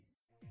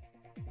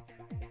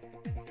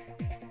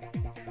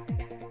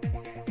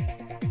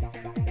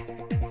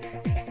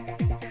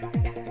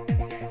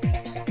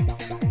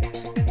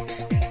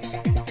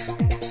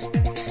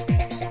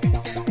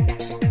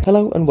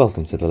Hello and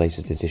welcome to the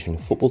latest edition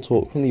of Football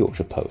Talk from the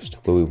Yorkshire Post,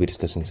 where we'll be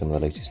discussing some of the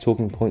latest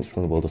talking points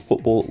from the world of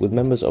football with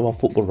members of our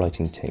football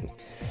writing team.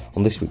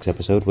 On this week's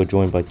episode, we're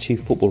joined by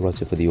Chief Football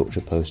Writer for the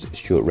Yorkshire Post,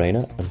 Stuart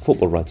Rayner, and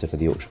Football Writer for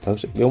the Yorkshire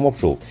Post,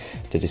 Wobschall,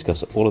 to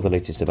discuss all of the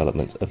latest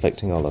developments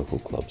affecting our local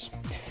clubs.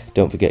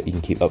 Don't forget you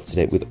can keep up to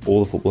date with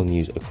all the football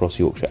news across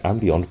Yorkshire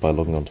and beyond by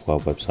logging on to our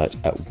website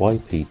at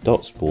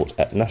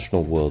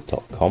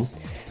yp.sport@nationalworld.com,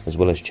 as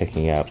well as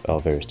checking out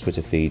our various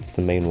Twitter feeds,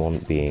 the main one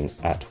being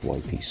at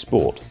YP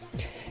Sport.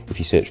 If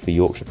you search for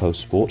Yorkshire Post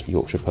Sport,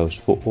 Yorkshire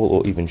Post Football,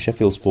 or even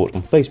Sheffield Sport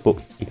on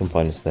Facebook, you can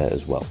find us there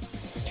as well.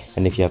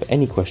 And if you have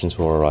any questions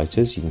for our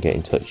writers, you can get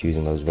in touch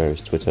using those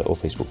various Twitter or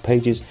Facebook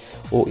pages,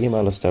 or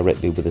email us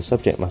directly with the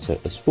subject matter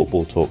as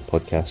Football Talk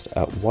Podcast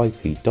at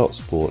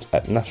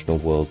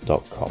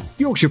yp.sport@nationalworld.com.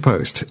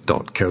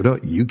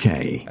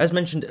 yorkshirepost.co.uk. As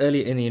mentioned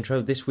earlier in the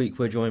intro, this week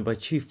we're joined by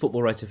Chief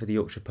Football Writer for the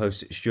Yorkshire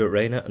Post, Stuart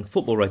Rayner, and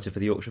Football Writer for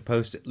the Yorkshire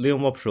Post,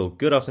 Wobschall.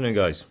 Good afternoon,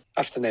 guys.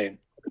 Afternoon.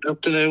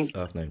 Good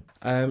afternoon.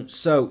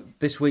 So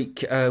this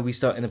week we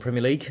start in the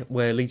Premier League,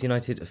 where Leeds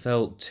United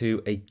fell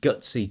to a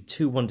gutsy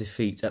 2-1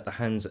 defeat at the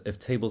hands of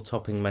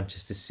table-topping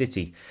Manchester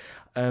City.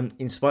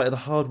 In spite of the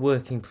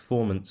hard-working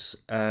performance,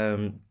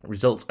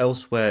 results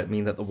elsewhere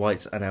mean that the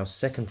Whites are now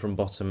second from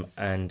bottom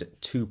and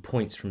 2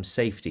 points from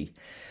safety.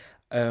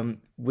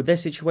 With their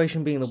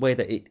situation being the way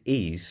that it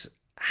is,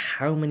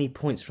 how many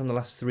points from the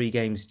last 3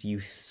 games do you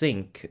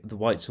think the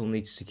Whites will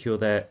need to secure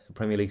their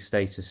Premier League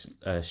status,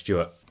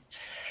 Stuart?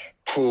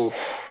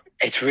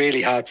 It's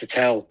really hard to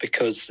tell,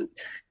 because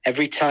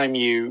every time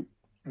you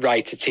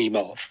write a team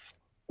off,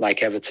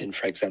 like Everton,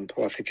 for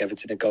example, I think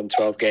Everton had gone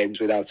 12 games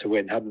without a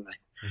win, hadn't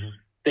they? Mm-hmm.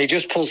 They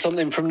just pull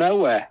something from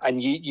nowhere,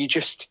 and you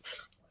just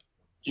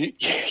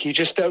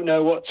don't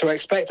know what to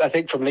expect. I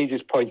think from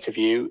Leeds' point of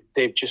view,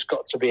 they've just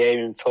got to be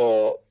aiming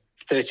for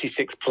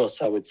 36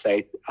 plus, I would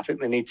say. I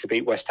think they need to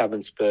beat West Ham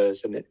and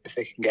Spurs, and if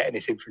they can get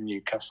anything from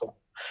Newcastle,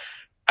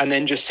 and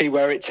then just see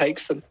where it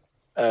takes them.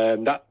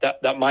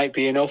 That might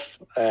be enough.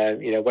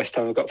 West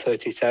Ham have got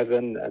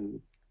 37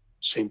 and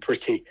seem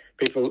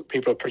people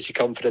are pretty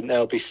confident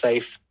they'll be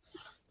safe.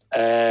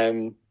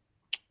 But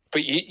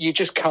you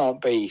just can't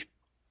be.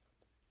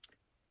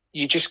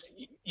 You just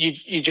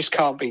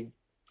can't be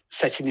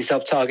setting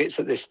yourself targets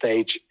at this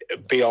stage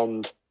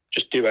beyond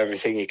just do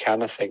everything you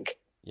can, I think.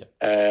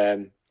 Yeah.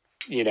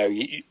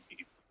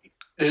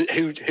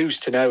 Who's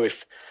to know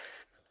if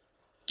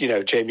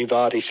Jamie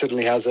Vardy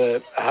suddenly has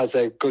a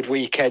good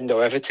weekend,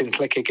 or Everton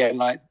click again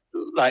like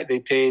they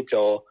did,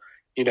 or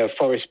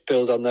Forest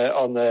build on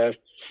the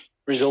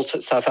results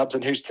at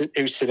Southampton. Who's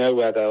to know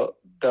where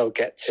they'll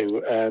get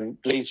to?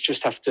 Leeds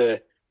just have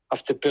to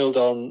build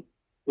on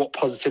what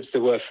positives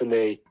there were from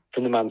the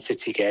Man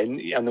City game,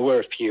 and there were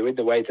a few in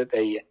the way that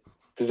they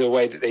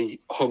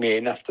hung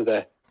in after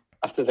the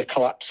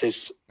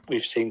collapses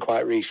we've seen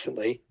quite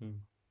recently.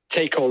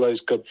 Take all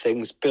those good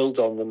things, build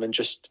on them, and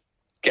just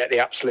get the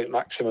absolute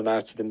maximum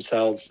out of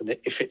themselves. And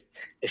if it's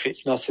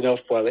not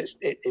enough, well, it's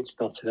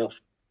not enough.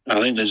 I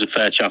think there's a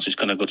fair chance it's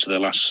going to go to the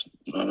last.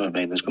 I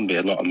mean, there's going to be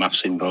a lot of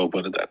maths involved,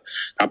 but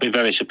I'd be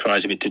very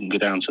surprised if it didn't go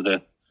down to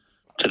the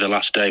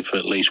last day for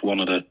at least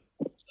one of the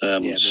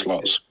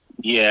slots.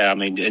 Yeah, I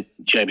mean,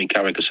 Jamie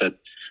Carragher said,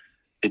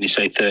 didn't he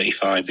say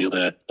 35 the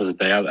other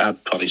day?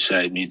 I'd probably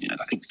say, I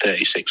think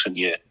 36, and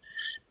you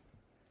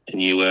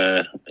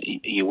will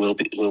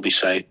be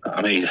safe.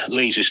 I mean,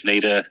 Leeds just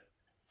need a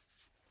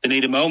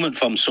moment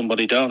from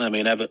somebody, don't they? I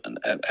mean, Everton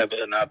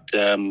had,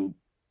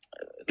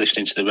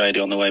 listening to the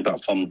radio on the way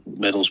back from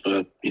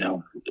Middlesbrough,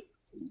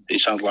 it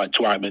sounds like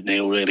Dwight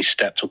McNeil really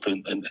stepped up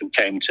and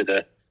came to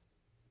the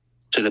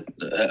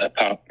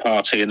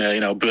party, and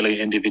a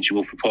brilliant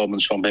individual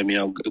performance from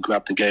him.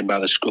 Grabbed the game by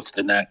the scruff of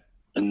the neck,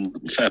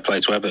 and fair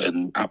play to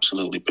Everton,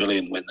 absolutely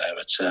brilliant win there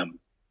at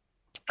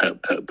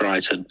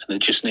Brighton. And they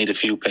just need a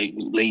few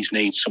people. Leeds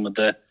need some of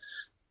the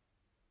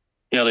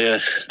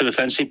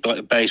defensive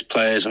based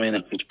players. I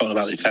mean, we've spoken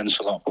about the defence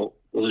a lot, but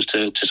others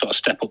to sort of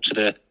step up to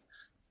the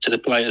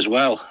plate as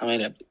well. I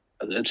mean,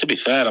 to be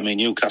fair, I mean,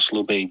 Newcastle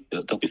will be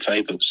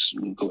favourites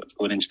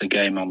going into the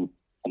game on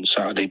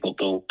Saturday, but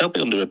they'll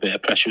be under a bit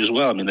of pressure as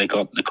well. I mean, they're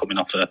coming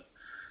off a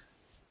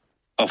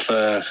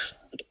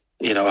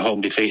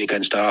home defeat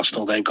against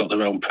Arsenal. They've got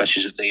their own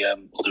pressures at the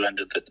other end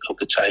of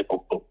the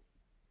table. But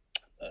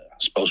I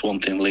suppose one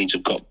thing, Leeds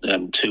have got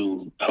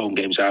 2 home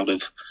games out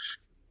of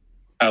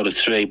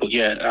 3. But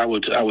yeah, I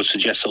would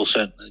suggest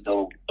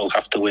they'll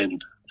have to win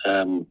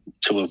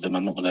 2 of them.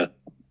 I'm not going to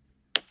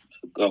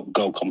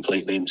go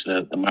completely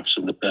into the maths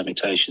and the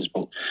permutations,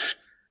 but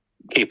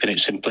keeping it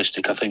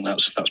simplistic, I think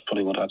that's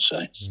probably what I'd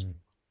say.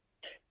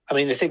 I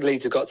mean, the thing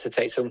Leeds have got to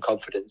take some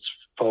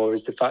confidence for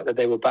is the fact that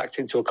they were backed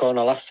into a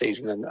corner last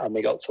season and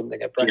they got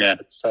something at Brentford.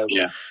 Yeah. So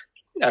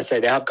I say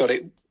they have got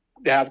it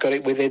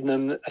within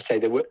them. I say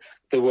there were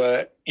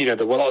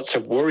lots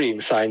of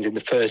worrying signs in the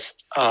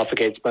first half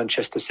against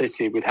Manchester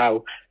City with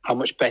how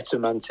much better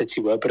Man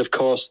City were. But of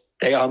course,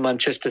 they are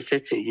Manchester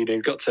City.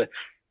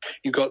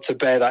 You've got to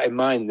bear that in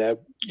mind. They're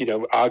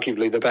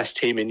arguably the best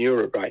team in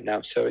Europe right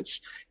now. So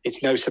it's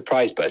no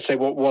surprise. But I say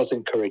what was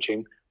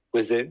encouraging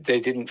was that they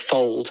didn't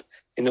fold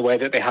in the way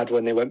that they had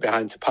when they went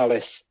behind to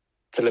Palace,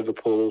 to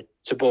Liverpool,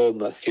 to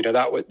Bournemouth.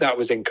 That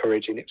was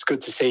encouraging. It was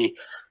good to see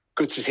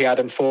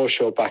Adam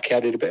Forshaw back. He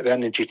added a bit of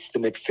energy to the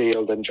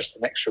midfield and just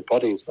an extra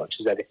body as much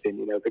as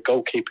anything. The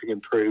goalkeeping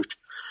improved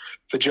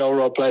for Joel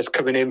Robles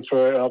coming in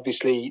for,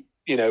 obviously,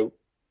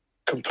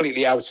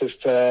 completely out of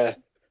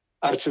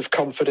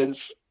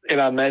confidence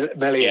Ilan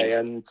Meslier.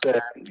 And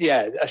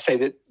I say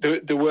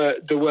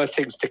that there were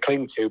things to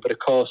cling to, but of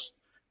course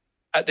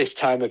at this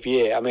time of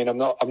year, I mean, I'm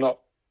not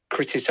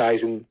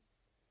criticising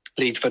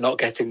Leeds for not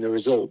getting the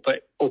result,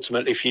 but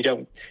ultimately if you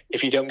don't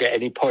get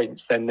any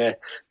points, then the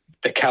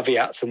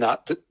caveats and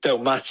that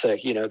don't matter.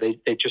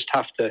 They just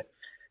have to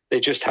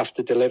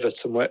deliver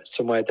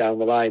somewhere down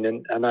the line.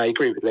 And I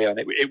agree with Leon.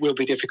 It will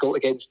be difficult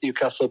against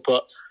Newcastle,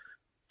 but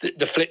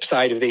the flip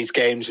side of these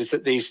games is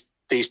that these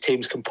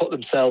teams can put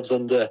themselves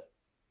under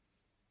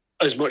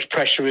as much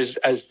pressure as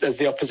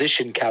the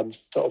opposition can,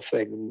 sort of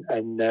thing.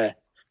 And I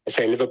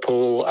say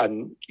Liverpool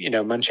and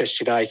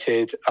Manchester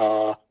United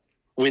are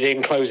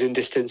within closing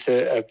distance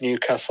of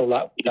Newcastle.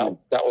 That will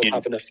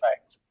have an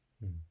effect.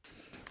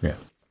 Yeah.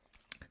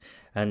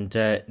 And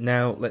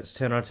now let's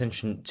turn our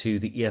attention to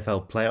the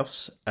EFL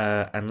playoffs,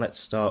 and let's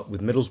start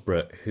with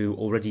Middlesbrough, who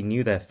already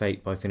knew their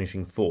fate by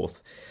finishing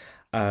fourth,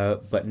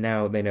 but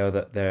now they know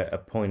that their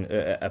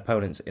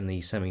opponents in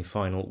the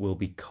semi-final will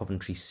be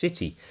Coventry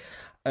City.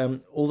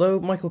 Although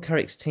Michael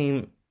Carrick's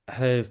team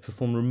have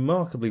performed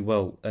remarkably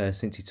well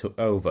since he took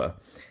over,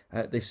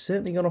 they've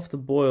certainly gone off the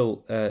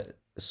boil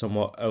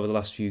somewhat over the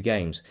last few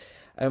games.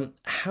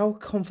 How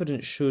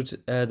confident should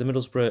the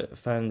Middlesbrough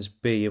fans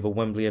be of a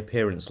Wembley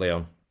appearance,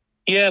 Leon?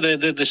 Yeah,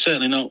 they're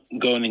certainly not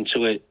going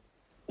into it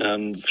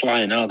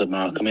flying, are they,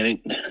 Mark? I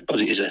mean,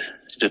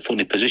 it's a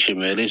funny position,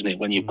 really, isn't it?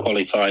 When you've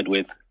qualified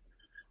with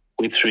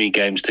 3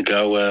 games to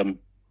go,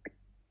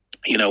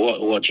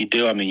 what do you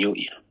do? I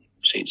mean,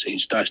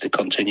 it's nice to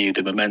continue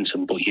the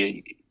momentum, but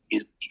you're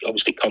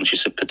obviously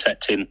conscious of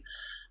protecting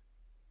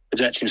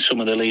some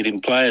of the leading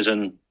players,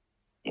 and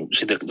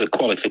obviously the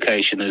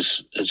qualification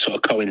has sort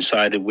of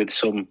coincided with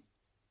some,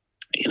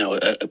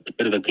 a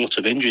bit of a glut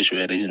of injuries,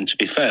 really. And to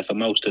be fair, for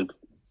most of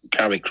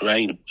Carrick's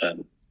reign,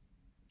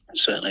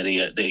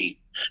 certainly the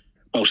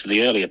most of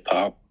the earlier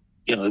part,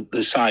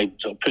 the side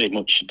sort of pretty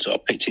much sort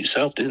of picked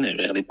itself, didn't it,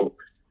 really? But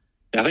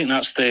I think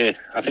that's the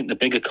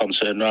bigger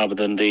concern, rather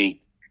than the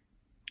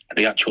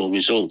actual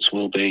results,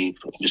 will be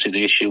obviously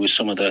the issue with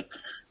some of the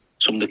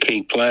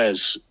key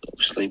players.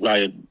 Obviously,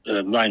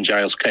 Ryan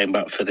Giles came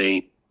back for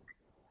the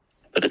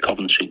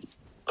Coventry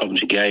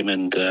game,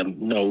 and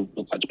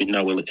looked like to be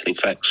no ill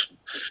effects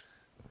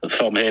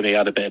from him. He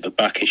had a bit of a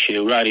back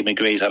issue. Riley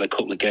McGree's had a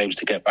couple of games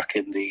to get back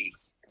in the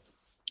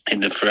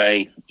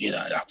fray.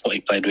 I thought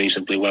he played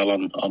reasonably well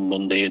on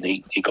Monday, and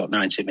he got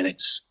 90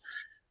 minutes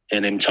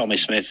in him. Tommy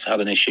Smith had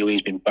an issue.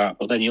 He's been back.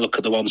 But then you look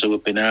at the ones who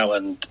have been out,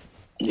 and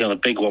the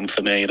big one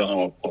for me, I don't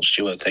know what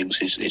Stuart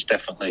thinks, is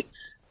definitely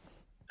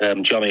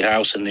Johnny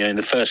House. And in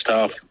the first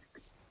half,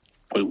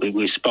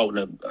 we've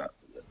spoken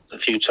a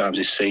few times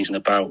this season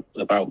about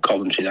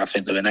Coventry. I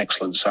think they're an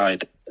excellent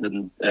side,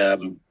 and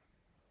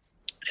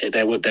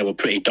they were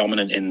pretty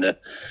dominant in the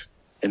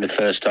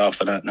first half.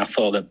 And I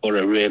thought that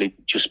Borough really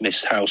just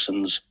missed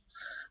Howson's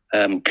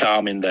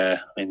calm in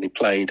there. I mean, they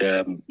played.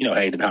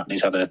 Hayden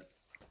Hackney's had a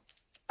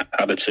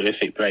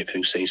terrific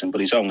breakthrough season,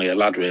 but he's only a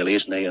lad, really,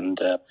 isn't he? And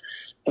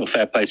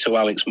fair play to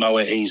Alex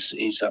Mowat.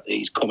 He's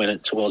coming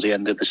towards the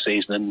end of the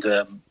season, and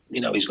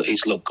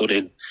he's looked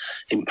good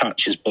in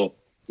patches, but.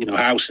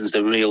 Howson's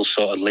the real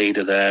sort of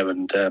leader there,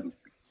 and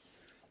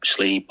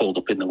obviously he pulled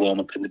up in the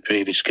warm-up in the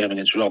previous game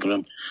against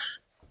Rotherham.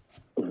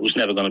 It was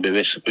never going to be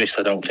risked,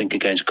 I don't think,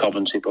 against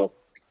Coventry, but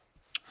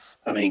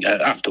I mean,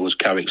 afterwards,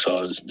 Carrick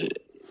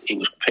he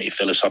was pretty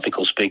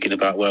philosophical, speaking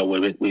about, well,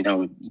 we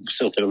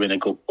still feel we're in a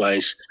good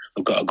place,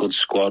 we've got a good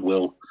squad,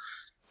 we'll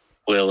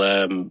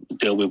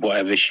deal with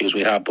whatever issues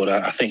we have, but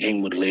I think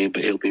inwardly,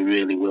 but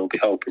will be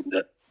hoping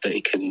that he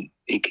can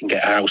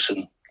get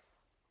Howson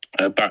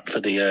back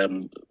for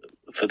the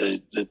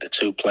 2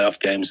 playoff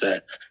games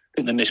there. I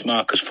think they missed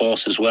Marcus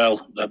Force as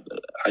well.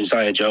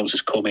 Isaiah Jones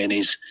has come in.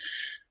 He's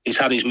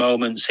had his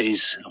moments. He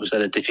was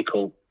had a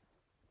difficult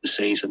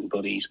season,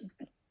 but he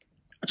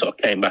sort of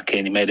came back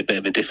in. He made a bit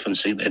of a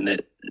difference in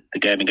the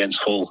game against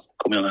Hull,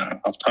 coming on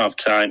at half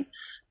time.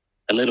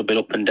 A little bit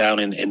up and down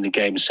in the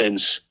game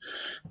since.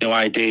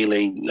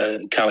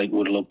 Ideally, Carrick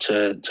would love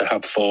to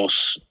have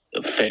Force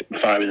fit,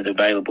 firing and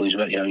available. He's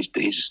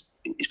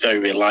very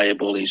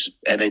reliable. He's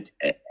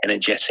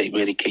energetic.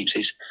 Really keeps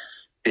his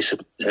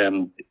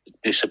discipline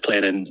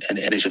and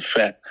is a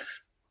threat.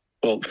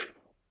 But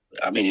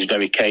I mean, he's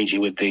very cagey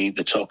with the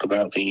talk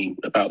about the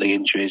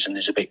injuries, and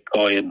is a bit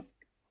coy. And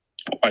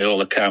by all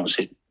accounts,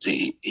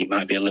 he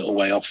might be a little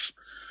way off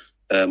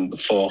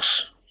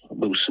Force.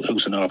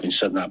 Housen having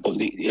said that, but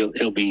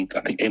he'll be.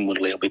 I think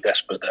inwardly he'll be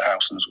desperate that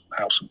Howson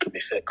can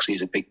be fit, because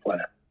he's a big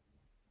player.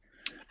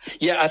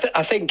 Yeah,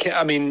 I think.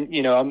 I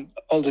mean, I'm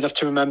old enough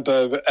to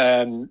remember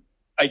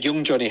a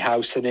young Johnny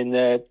Howson in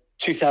the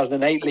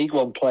 2008 League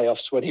One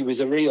playoffs when he was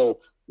a real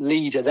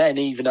leader then,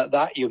 even at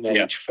that young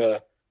age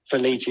for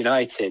Leeds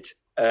United.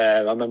 I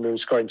remember him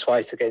scoring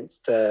twice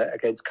against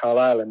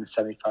Carlisle in the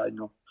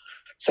semi-final,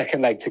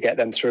 second leg to get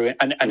them through.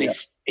 And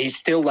he's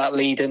still that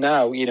leader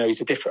now. You know,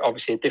 he's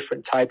obviously a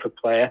different type of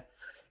player.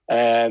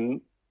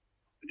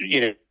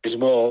 You know, he's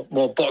more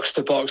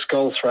box-to-box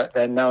goal threat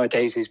than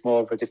nowadays. He's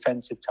more of a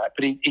defensive type.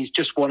 But he's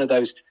just one of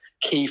those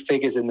key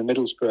figures in the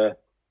Middlesbrough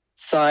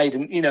side.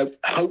 And, you know,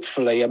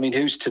 hopefully, I mean,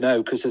 who's to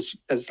know? Because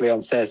as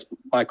Leon says,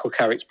 Michael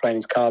Carrick's playing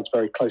his cards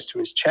very close to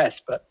his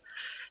chest. But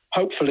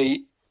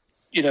hopefully,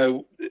 you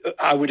know,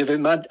 I would have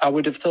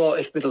thought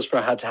if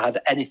Middlesbrough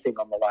had anything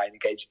on the line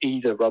against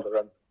either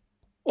Rotherham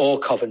or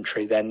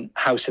Coventry, then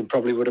Howson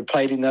probably would have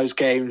played in those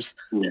games.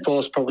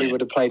 Force probably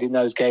would have played in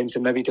those games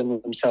and maybe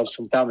done themselves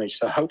some damage.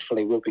 So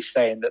hopefully we'll be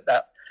saying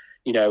that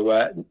you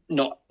know,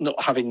 not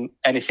having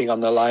anything on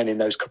the line in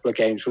those couple of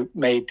games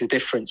made the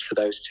difference for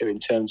those two in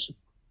terms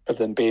of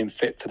them being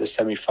fit for the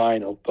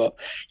semi-final. But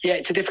yeah,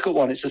 it's a difficult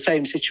one. It's the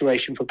same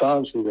situation for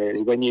Barnsley,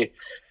 really. When you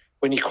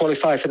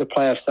qualify for the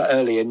playoffs that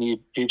early and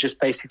you're just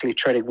basically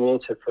treading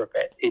water for a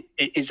bit,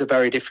 it is a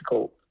very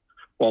difficult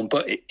one.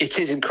 But it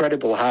is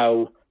incredible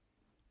how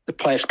the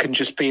playoffs can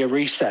just be a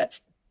reset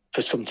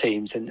for some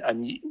teams.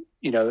 And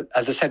you know,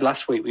 as I said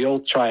last week, we all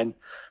try and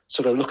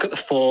sort of look at the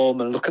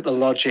form and look at the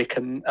logic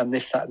and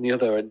this, that and the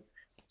other. And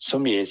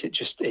some years it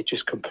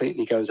just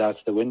completely goes out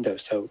of the window.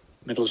 So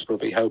Middlesbrough will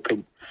be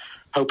hoping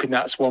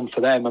that's one for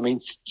them. I mean,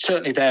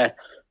 certainly they're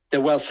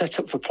well set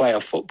up for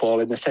playoff football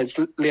in the sense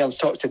Leon's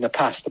talked in the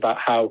past about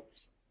how,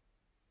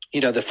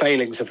 you know, the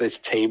failings of this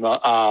team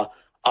are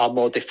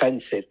more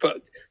defensive.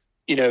 But,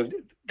 you know,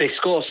 they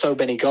score so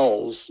many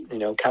goals. You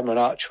know, Cameron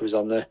Archer was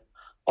on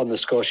the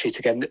score sheet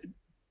again.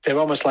 They're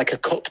almost like a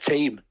cup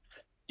team.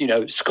 You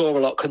know, score a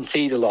lot,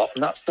 concede a lot.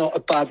 And that's not a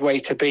bad way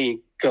to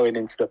be going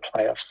into the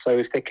playoffs. So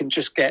if they can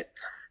just get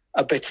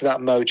a bit of that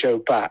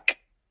mojo back,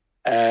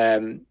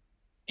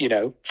 you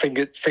know,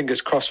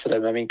 fingers crossed for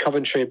them. I mean,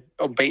 Coventry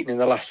are unbeaten in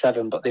the last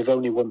 7, but they've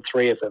only won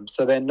 3 of them.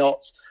 So they're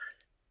not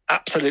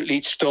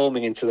absolutely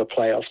storming into the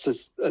playoffs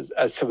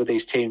as some of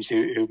these teams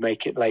who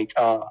make it late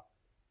are.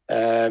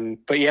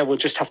 But yeah, we'll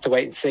just have to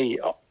wait and see.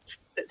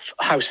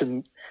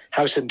 Howson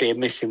being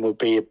missing will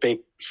be a big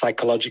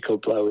psychological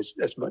blow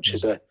as much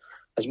as a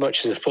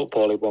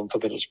footballing one for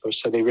Middlesbrough.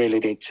 So they really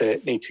need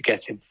to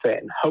get him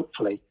fit, and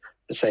hopefully,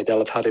 I say, they'll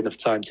have had enough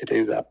time to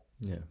do that.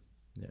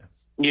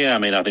 Yeah. I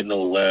mean, I think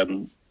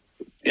they'll.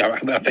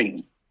 I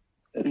think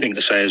the thing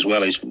to say as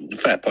well is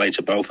fair play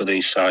to both of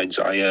these sides.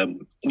 You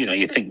know,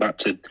 you think back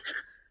to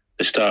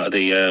the start of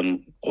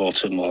the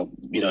autumn, or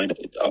you know, in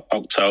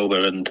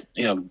October, and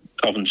you know,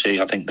 Coventry.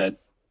 I think that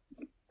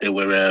they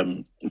were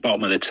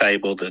bottom of the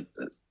table.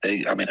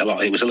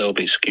 It was a little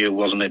bit skewed,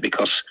 wasn't it,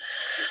 because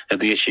of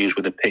the issues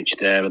with the pitch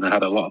there, and they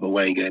had a lot of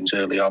away games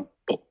early on.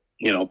 But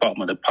you know,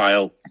 bottom of the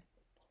pile,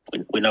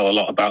 we know a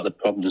lot about the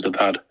problems they've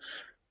had.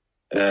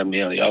 You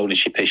know, the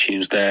ownership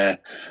issues there,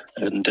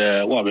 and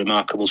what a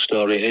remarkable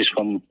story it is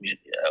from you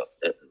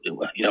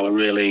know, a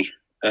really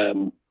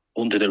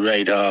under the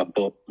radar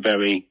but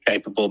very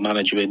capable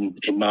manager in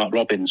Mark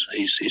Robins.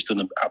 He's done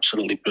an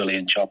absolutely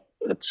brilliant job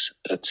at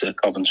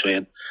Coventry,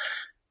 and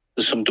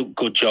there's some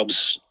good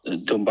jobs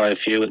done by a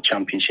few at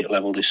Championship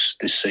level this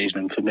season.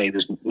 And for me,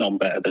 there's none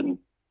better than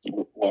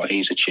what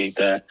he's achieved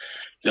there.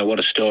 You know, what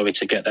a story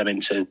to get them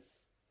into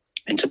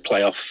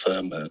playoff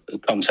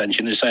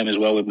contention. The same as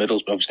well with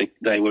Middlesbrough. Obviously,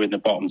 they were in the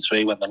bottom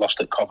 3 when they lost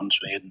at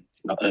Coventry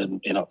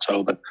in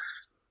October,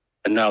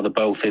 and now they're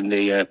both in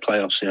the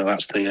playoffs. You know,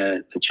 that's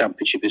the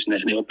Championship, isn't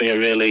it? And it'll be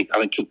I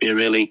think it'll be a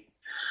really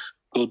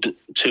good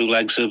 2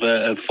 legs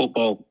of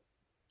football.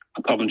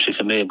 Coventry,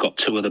 for me, have got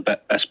 2 of the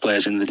best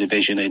players in the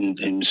division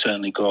in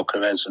certainly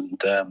Gorkarez, and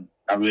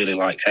I really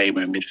like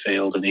Hamer in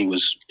midfield, and he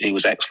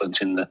was excellent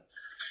in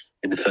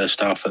the first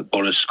half.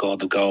 Boris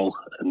scored the goal,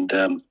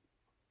 and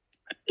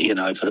you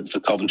know, for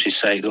Coventry's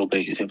sake, they'll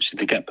be, obviously,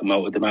 they get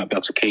promoted, they might be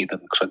able to keep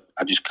them, because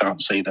I just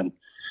can't see them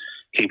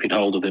keeping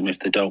hold of them if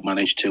they don't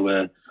manage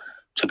to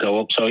go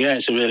up. So yeah,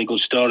 it's a really good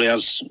story,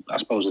 as I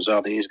suppose as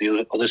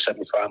the other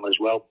semi-final as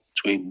well,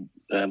 between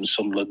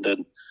Sunderland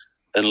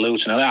and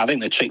Luton. I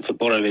think the trick for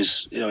Borough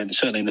is, you know,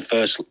 certainly in the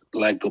first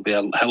leg there'll be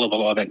a hell of a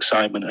lot of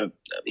excitement,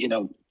 you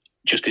know,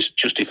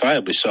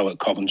 justifiably so at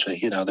Coventry.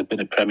 You know, they've been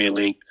a Premier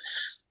League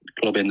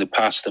club in the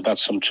past. They've had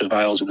some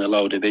travails in the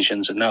lower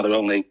divisions, and now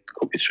they're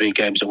could be 3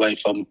 games away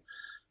from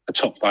a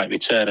top flight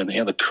return. And you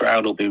know, the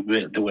crowd will be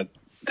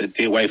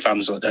the away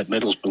fans at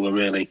Middlesbrough were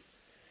really,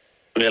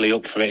 really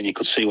up for it, and you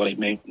could see what it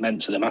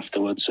meant to them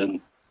afterwards. And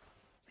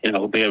you know,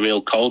 it'll be a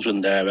real cauldron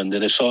there. And they're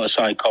the sort of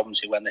side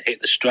Coventry, when they hit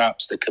the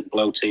straps, they can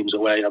blow teams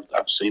away.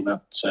 I've seen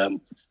that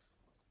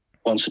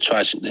once or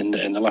twice in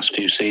the last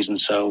few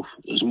seasons. So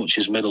as much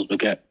as Middlesbrough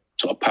get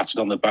sort of patted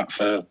on the back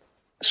for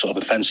sort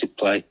of offensive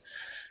play,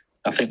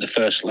 I think the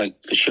first leg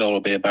for sure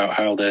will be about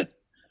how they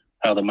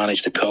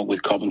manage to cope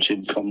with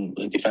Coventry from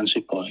a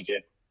defensive point of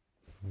view.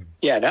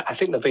 Yeah, I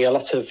think there'll be a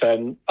lot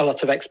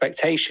of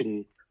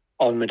expectation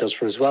on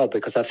Middlesbrough as well,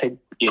 because I think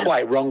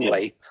quite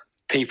wrongly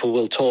people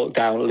will talk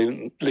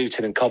down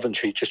Luton and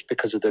Coventry just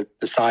because of the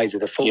size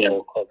of the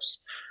football clubs.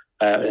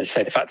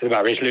 Say the fact of the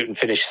matter is Luton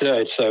finished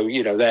third, so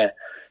they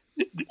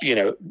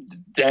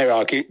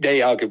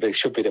arguably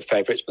should be the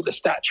favourites. But the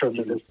stature of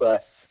Middlesbrough,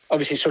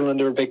 obviously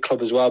Sunderland are a big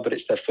club as well, but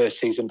it's their first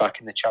season back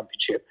in the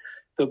Championship.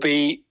 There'll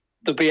be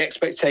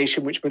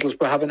expectation which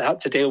Middlesbrough haven't had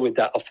to deal with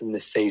that often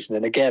this season.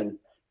 And again,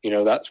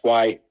 that's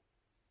why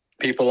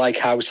people like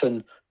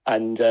Howson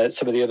and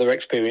some of the other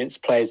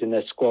experienced players in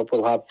their squad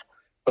will have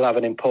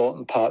an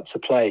important part to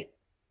play.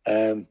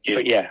 But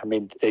yeah, I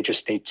mean, they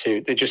just need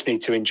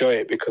to enjoy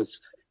it, because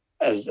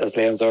as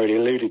Leon's already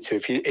alluded to,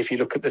 if you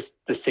look at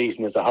the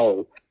season as a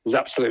whole, there's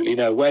absolutely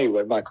no way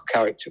when Michael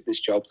Carrick took this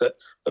job that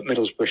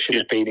Middlesbrough should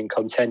have been in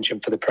contention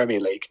for the Premier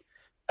League.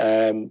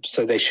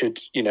 So they should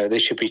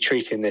be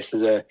treating this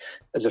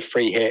as a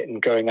free hit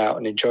and going out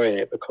and enjoying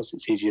it, because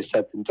it's easier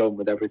said than done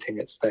with everything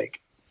at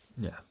stake.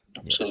 Yeah,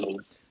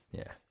 absolutely.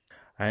 Yeah.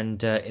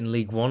 And in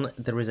League One,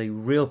 there is a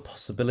real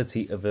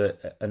possibility of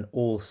an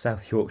all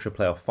South Yorkshire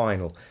playoff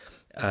final,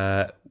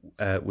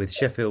 with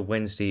Sheffield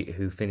Wednesday,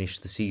 who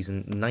finished the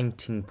season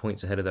 19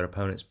 points ahead of their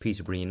opponents,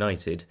 Peterborough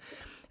United.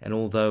 And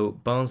although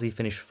Barnsley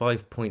finished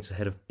 5 points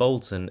ahead of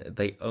Bolton,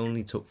 they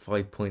only took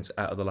 5 points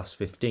out of the last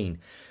 15.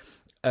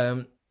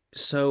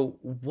 So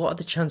what are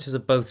the chances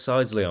of both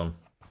sides, Leon?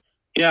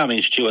 Yeah, I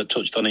mean, Stuart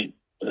touched on it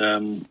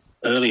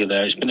earlier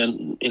there. It's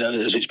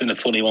been a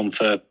funny one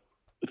for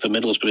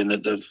Middlesbrough, in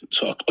that they've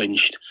sort of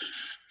clinched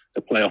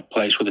the playoff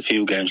place with a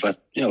few games left,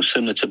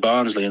 similar to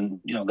Barnsley, and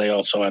they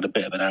also had a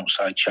bit of an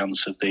outside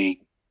chance of the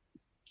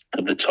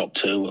top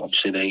two.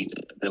 Obviously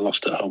they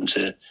lost at home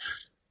to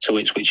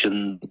Ipswich,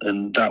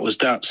 and that was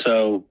that.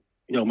 So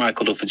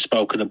Michael Duff had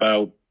spoken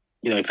about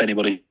if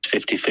anybody's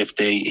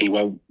 50-50, he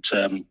won't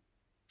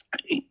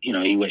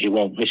he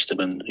won't risk them,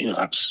 and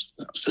that's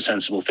the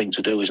sensible thing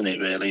to do, isn't it?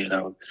 Really,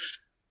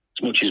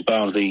 as much as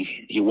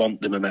Barnsley, you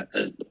want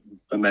the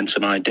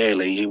momentum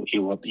ideally.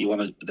 You want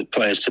the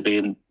players to be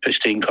in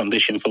pristine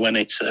condition for when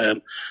it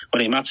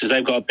matters.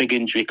 They've got a big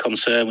injury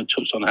concern. We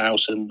touched on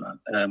House, and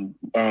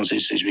Barnes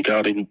is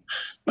regarding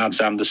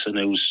Mads Andersen,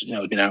 who's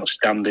been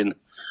outstanding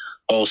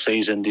all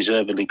season,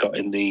 deservedly got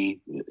in the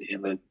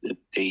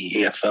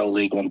EFL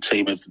League One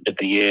Team of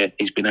the Year.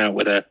 He's been out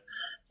with a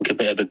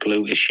bit of a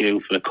glute issue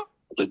for a couple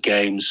of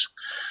games.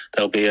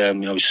 They'll be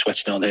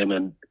sweating on him,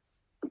 and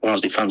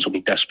Barnsley fans will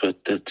be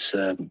desperate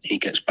that he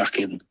gets back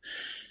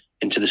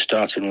into the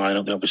starting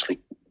lineup. They obviously,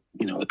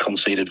 they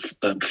conceded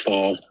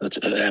 4 at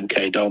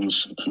MK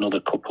Dons, another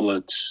couple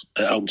at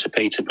home to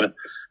Peterborough.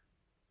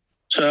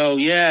 So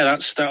yeah,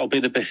 that'll be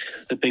the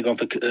big one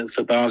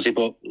for Barnsley.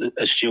 But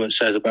as Stuart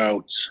said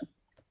about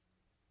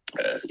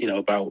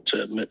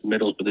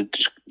Middlesbrough,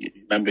 just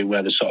remembering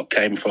where they sort of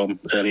came from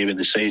earlier in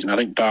the season. I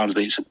think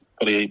Barnsley, it's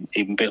probably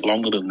even a bit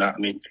longer than that. I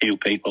mean, few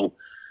people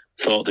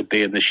thought they'd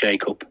be in the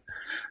shake-up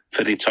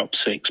for the top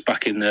 6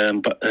 back in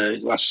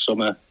last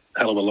summer.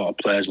 Hell of a lot of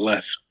players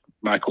left.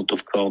 Michael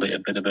Duff called it a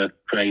bit of a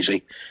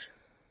crazy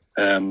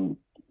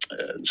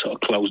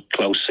sort of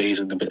close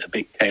season, a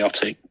bit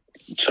chaotic.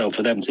 So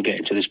for them to get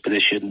into this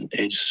position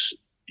is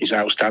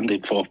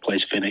outstanding, 4th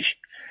place finish.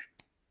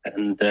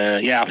 And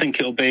I think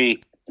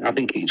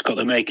it's got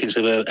the makings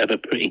of a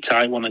pretty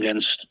tight one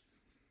against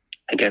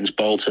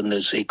Bolton.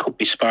 It could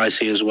be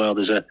spicy as well.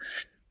 There's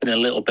been a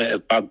little bit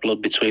of bad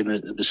blood between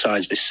the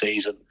sides this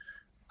season.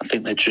 I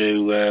think they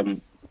drew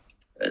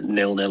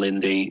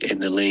 0-0 in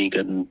the league,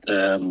 and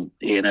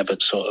Ian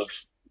Everett sort of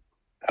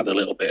had a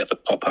little bit of a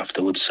pop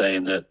afterwards,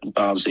 saying that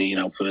Barnsley,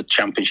 for a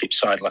Championship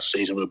side last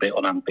season, were a bit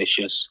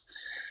unambitious.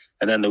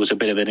 And then there was a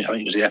bit of I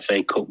think it was the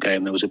FA Cup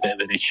game. There was a bit of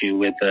an issue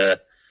with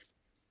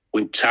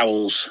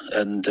towels,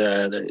 and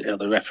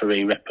the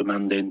referee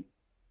reprimanding.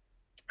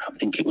 I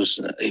think it was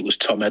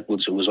Tom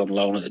Edwards, who was on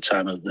loan at the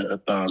time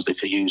at Barnsley,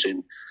 for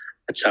using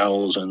the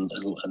towels and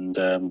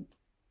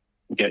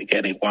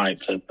getting it white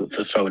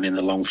for throwing in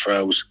the long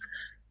throws.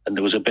 And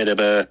there was a bit of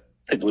a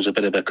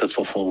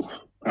kerfuffle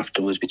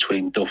afterwards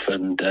between Duff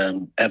and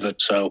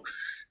Everett. So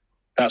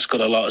that's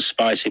got a lot of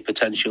spicy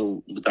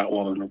potential with that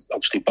one. And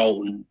obviously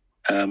Bolton,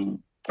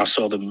 I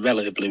saw them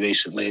relatively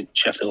recently at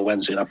Sheffield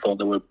Wednesday, and I thought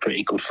they were a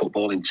pretty good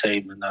footballing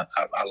team, and I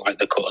like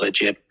the cut of the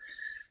jib.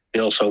 They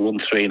also won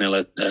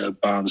 3-0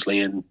 at Barnsley,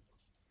 and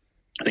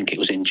I think it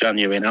was in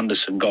January. And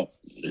Anderson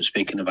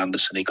speaking of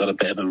Anderson, he got a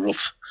bit of a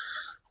rough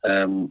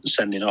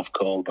sending off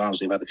call.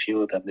 Barnsley have had a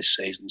few of them this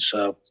season.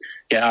 So,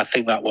 yeah, I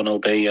think that one will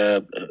be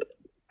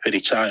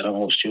pretty tight. I don't know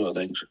what Stuart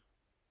thinks.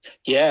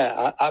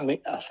 Yeah, I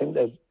mean, I think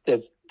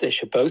they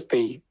should both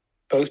be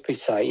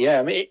tight. Yeah,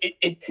 I mean,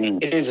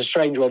 it is a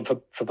strange one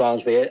for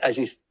Barnsley.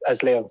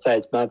 As Leon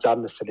says, Mads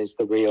Andersen is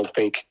the real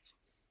big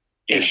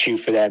issue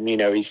for them.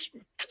 He's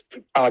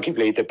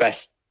arguably the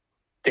best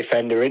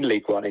defender in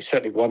League One. He's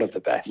certainly one of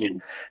the best,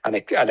 and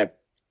a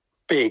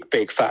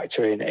big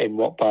factor in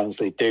what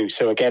Barnsley do.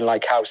 So again,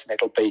 like Howson,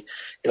 it'll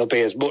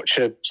be as much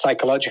a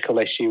psychological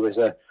issue as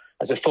a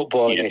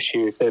footballing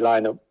issue if they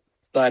line up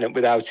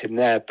without him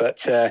there.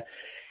 But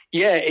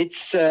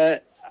it's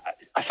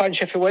I find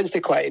Sheffield Wednesday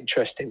quite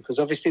interesting, because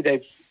obviously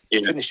they've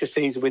finished the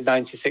season with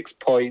 96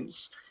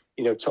 points.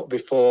 Talked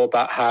before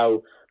about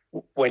how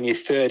when you're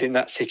third in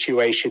that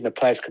situation, the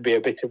players could be a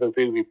bit of a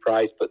booby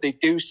prize, but they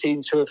do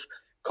seem to have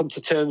come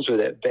to terms with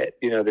it a bit.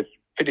 They've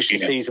finished the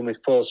season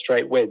with 4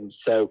 straight wins.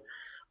 So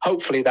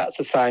hopefully that's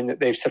a sign that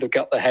they've sort of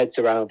got their heads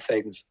around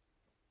things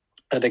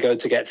and they're going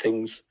to get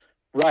things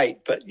right.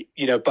 But,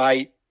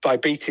 by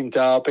beating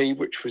Derby,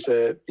 which was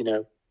a,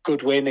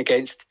 good win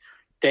against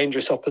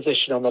dangerous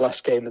opposition on the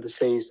last game of the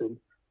season,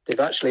 they've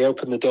actually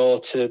opened the door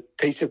to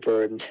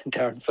Peterborough and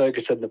Darren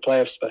Ferguson, the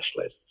playoff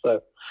specialist.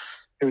 So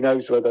who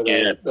knows whether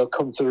they'll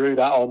come to rue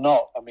that or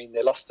not. I mean,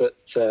 they lost at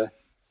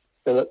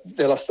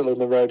they lost at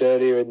London Road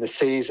earlier in the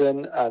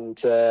season, and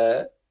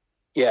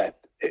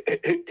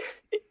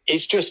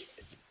it's just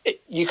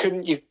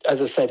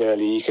as I said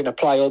earlier, you can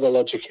apply all the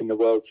logic in the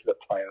world to the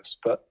playoffs,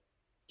 but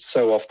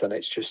so often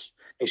it's just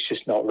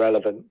not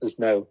relevant. There's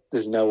no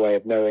way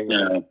of knowing.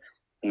 No.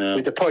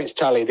 With the points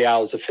tally the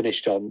Owls have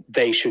finished on,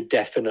 they should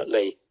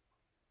definitely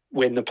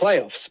win the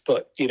playoffs.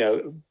 But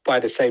by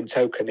the same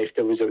token, if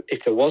there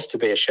was to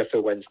be a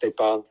Sheffield Wednesday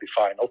Barnsley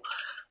final,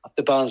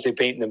 after Barnsley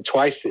beaten them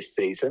twice this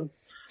season,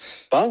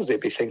 Barnsley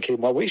would be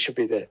thinking, well, we should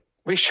be the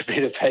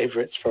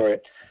favourites for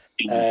it.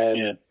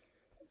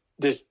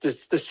 There's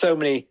so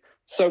many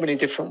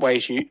different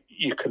ways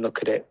you can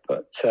look at it,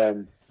 but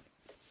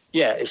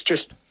it's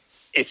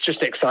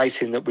just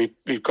exciting that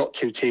we've got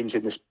 2 teams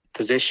in this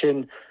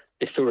position.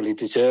 They thoroughly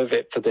deserve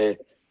it for the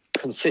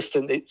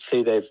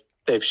consistency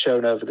they've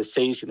shown over the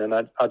season, and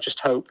I just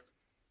hope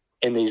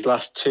in these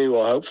last 2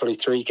 or hopefully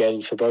 3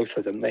 games for both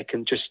of them, they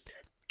can just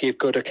give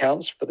good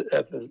accounts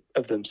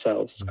of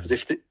themselves. Because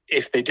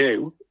if they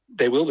do,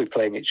 they will be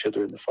playing each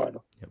other in the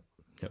final. Yep.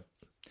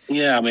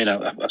 Yeah, I mean,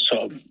 I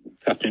sort of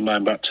cast my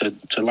mind back to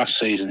last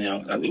season.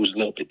 It was a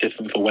little bit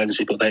different for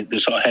Wednesday, but they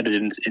sort of headed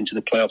into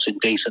the playoffs in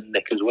decent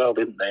nick as well,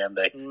 didn't they? And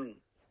they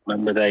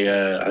remember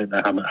I think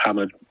they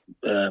hammered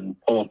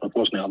Portsmouth,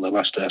 wasn't it, on the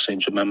last day? I seem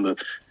to remember.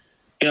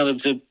 They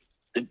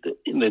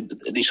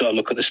sort of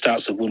look at the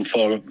stats. They've won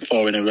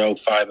 4 in a row,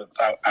 5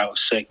 out of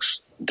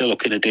 6. They're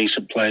looking at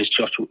decent players.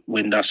 Josh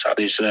Windass had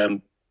his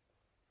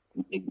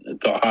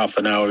got half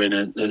an hour in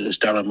as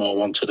Darren Moore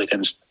wanted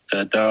against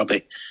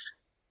Derby.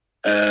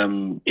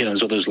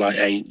 There's others like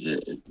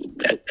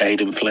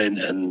Aidan Flynn,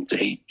 and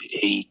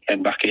he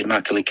came back in.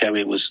 Michael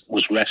Kerry was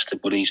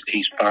rested, but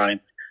he's fine.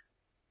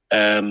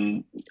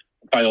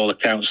 By all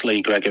accounts,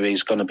 Lee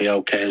Gregory's going to be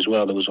okay as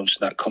well. There was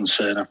obviously that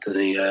concern after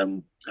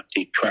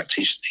he cracked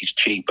his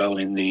cheekbone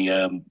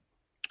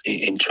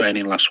in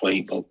training last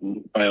week. But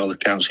by all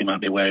accounts, he might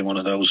be wearing one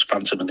of those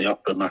Phantom of the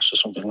Opera masks or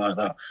something like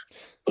that.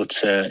 But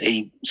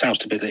he sounds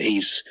to be that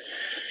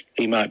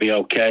he might be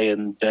okay.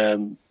 And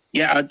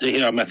I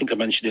think I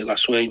mentioned it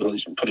last week, but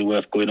it's probably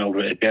worth going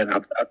over it again.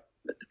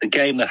 The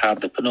game they had,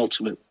 the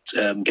penultimate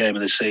game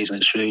of the season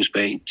at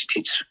Shrewsbury,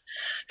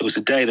 it was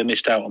the day they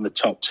missed out on the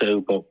top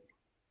 2, but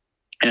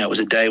it was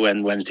a day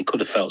when Wednesday could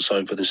have felt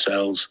sorry for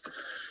themselves,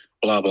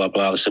 blah, blah,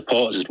 blah. The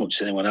supporters as much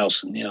as anyone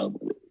else, and,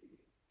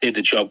 did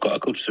the job, got a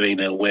good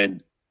 3-0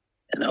 win.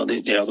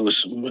 There was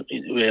some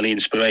really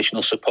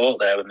inspirational support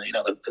there, and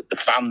the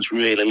fans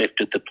really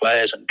lifted the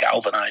players and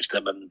galvanised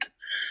them,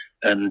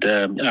 and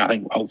I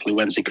think hopefully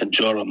Wednesday can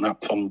draw on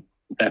that from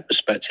their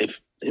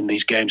perspective in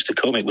these games to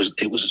come. It was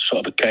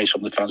sort of a case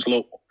from the fans.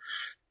 Look,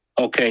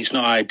 okay, it's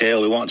not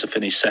ideal. We wanted to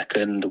finish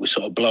second. We've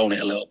sort of blown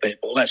it a little bit,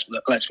 but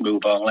let's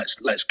move on.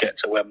 Let's get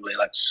to Wembley.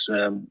 Let's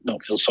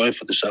not feel sorry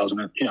for themselves.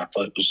 And I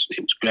thought it was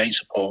great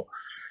support.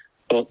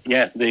 But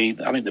I think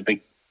the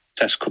big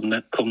test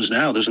comes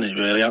now, doesn't it?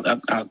 Really, I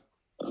don't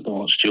know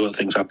what Stuart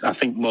thinks. I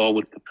think Moore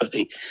would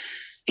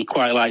he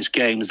quite likes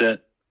games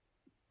that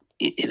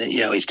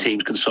his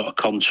teams can sort of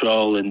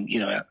control, and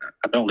I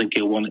don't think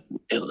he'll want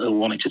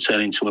it to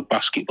turn into a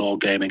basketball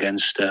game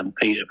against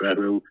Peterborough,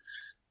 who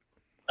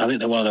I think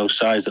they're one of those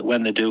sides that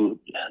when they do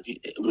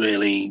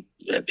really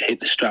hit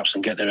the straps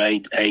and get their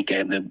A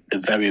game, they're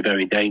very,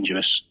 very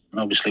dangerous. And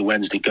obviously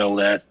Wednesday go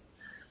there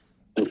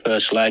the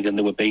first leg, and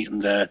they were beaten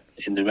there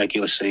in the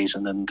regular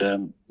season,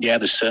 and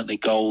there's certainly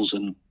goals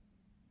and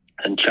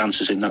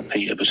chances in that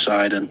Peterborough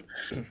side, and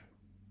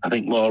I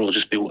think Moore will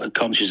just be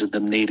conscious of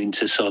them needing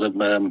to sort of,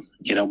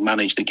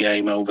 manage the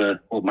game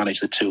manage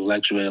the 2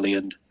 legs really,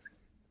 and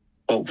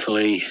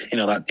hopefully,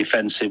 that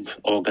defensive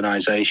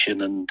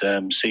organisation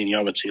and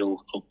seniority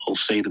will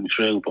see them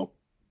through. But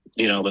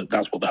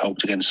that's what they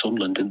hoped against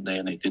Sunderland, didn't they?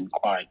 And it didn't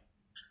quite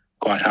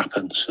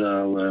happen.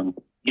 So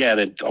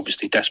they're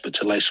obviously desperate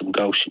to lay some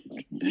goals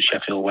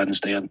Sheffield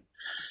Wednesday, and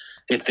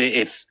if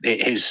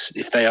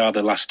they are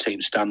the last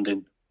team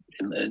standing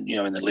in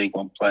the League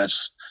One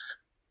place,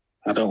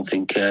 I don't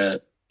think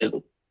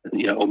it'll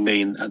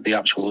mean the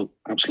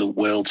absolute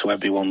world to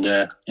everyone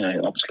there.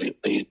 Obviously it'll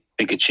be a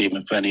big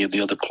achievement for any of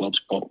the other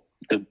clubs, but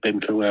they've been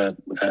through a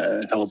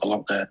hell of a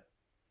lot there.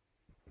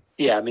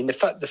 Yeah, I mean the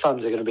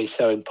fans are going to be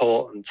so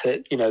important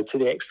to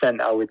the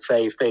extent I would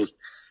say if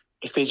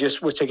they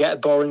just were to get a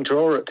boring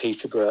draw at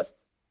Peterborough,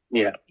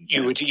 you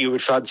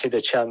would fancy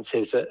the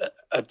chances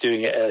of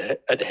doing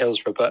it at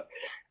Hillsborough. But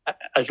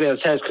as Leo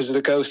says, because of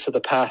the ghosts of the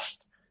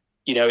past,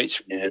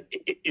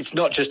 it's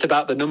not just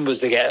about the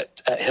numbers they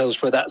get at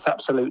Hillsborough. That's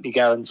absolutely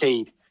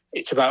guaranteed.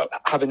 It's about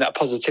having that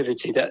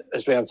positivity that,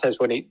 as Leon says,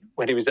 when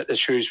he was at the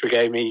Shrewsbury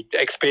game, he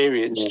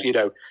experienced,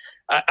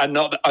 and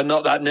not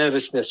that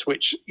nervousness,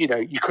 which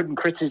you couldn't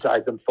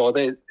criticise them for.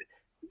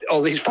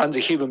 All these fans are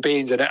human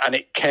beings, and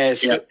it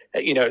cares.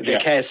 They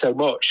care so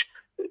much.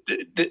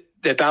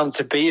 They're bound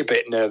to be a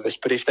bit nervous,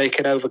 but if they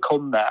can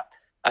overcome that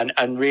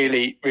and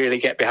really, really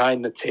get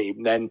behind the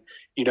team, then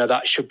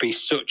that should be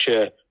such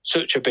a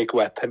big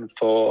weapon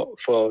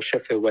for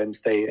Sheffield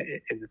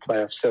Wednesday in the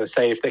playoffs. So,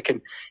 say if they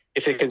can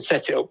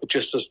set it up with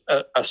just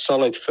a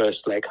solid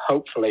first leg,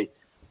 hopefully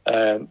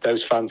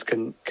those fans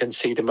can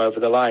see them over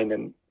the line,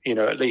 and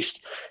at least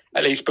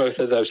both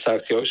of those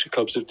South Yorkshire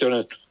clubs have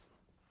done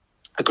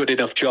a good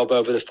enough job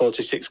over the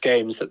 46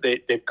 games that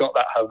they've got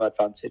that home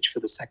advantage for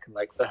the second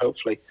leg. So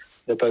hopefully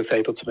they're both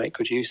able to make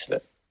good use of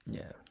it.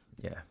 Yeah.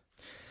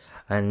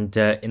 And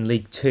in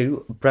League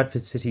Two,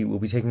 Bradford City will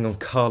be taking on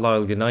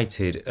Carlisle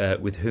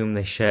United, with whom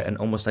they share an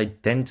almost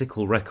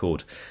identical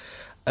record.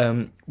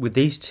 With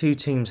these two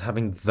teams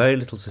having very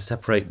little to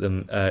separate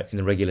them in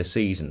the regular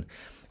season,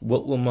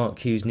 what will Mark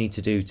Hughes need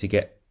to do to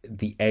get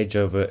the edge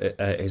over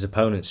his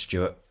opponents,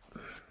 Stuart?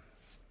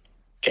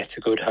 Get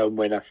a good home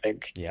win, I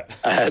think. Yeah.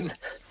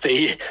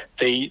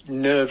 The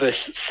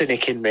nervous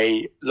cynic in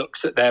me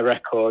looks at their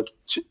record,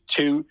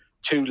 two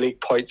league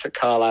points at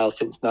Carlisle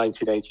since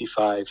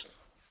 1985,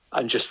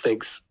 and just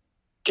thinks,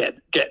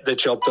 get the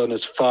job done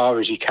as far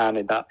as you can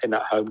in that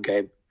home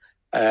game.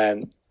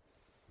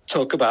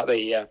 Talked about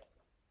the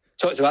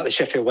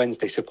Sheffield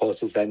Wednesday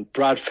supporters. Then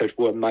Bradford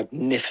were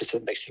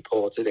magnificently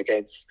supported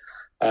against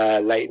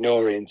Leyton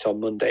Orient on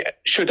Monday.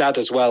 Should add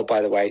as well, by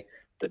the way,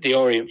 that the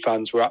Orient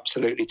fans were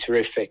absolutely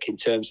terrific in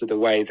terms of the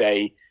way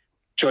they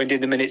joined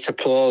in the minute's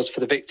applause for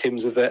the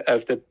victims of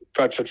the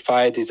Bradford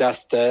fire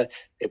disaster.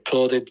 They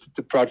applauded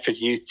the Bradford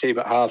youth team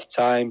at half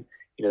time.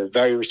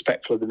 Very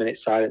respectful of the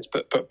minute's silence.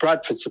 But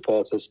Bradford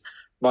supporters,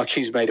 Mark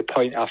Hughes made a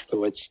point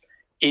afterwards,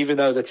 even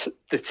though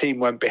the team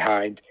went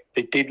behind,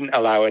 they didn't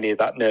allow any of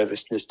that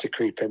nervousness to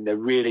creep in. They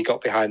really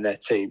got behind their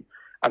team,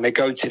 and they're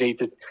going to need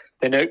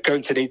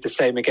the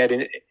same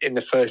again in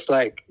the first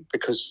leg,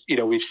 because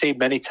we've seen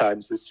many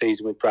times this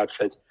season with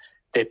Bradford,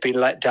 they've been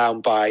let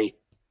down by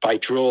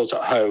draws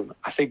at home.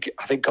 I think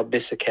on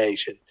this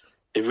occasion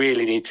they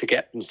really need to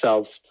get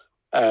themselves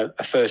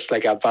a first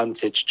leg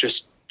advantage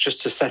just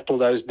to settle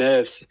those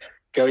nerves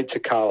going to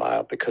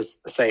Carlisle, because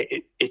I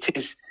say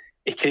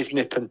it is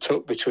nip and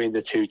tuck between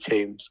the two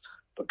teams,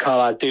 but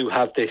Carlisle do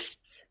have this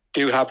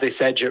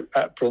edge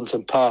at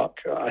Brunton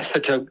Park. I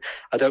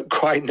don't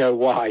quite know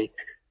why,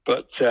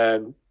 but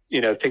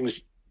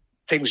things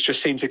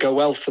just seem to go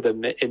well for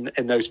them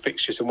in those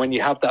fixtures. And when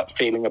you have that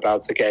feeling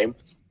about a game,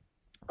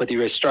 whether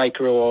you're a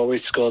striker who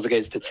always scores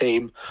against a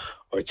team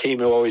or a team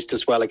who always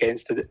does well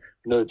against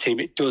another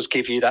team, it does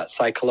give you that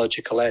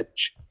psychological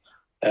edge.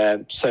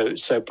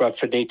 So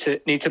Bradford need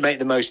to make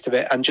the most of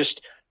it and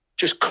just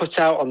cut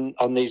out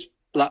on these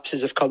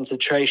lapses of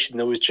concentration.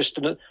 There was just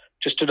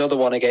another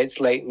one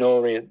against Leyton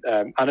Orient.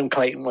 Adam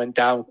Clayton went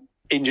down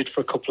injured for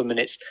a couple of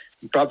minutes.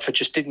 Bradford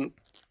just didn't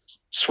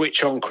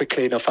switch on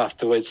quickly enough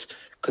afterwards,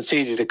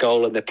 conceded a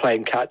goal, and they're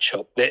playing catch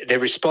up. They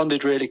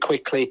responded really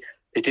quickly.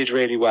 They did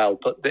really well,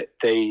 but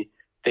they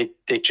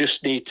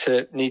just need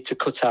to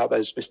cut out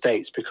those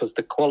mistakes, because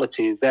the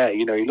quality is there.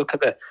 You look at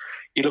the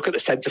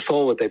centre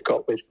forward they've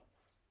got with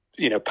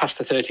past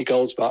the 30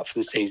 goals mark for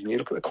the season. You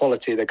look at the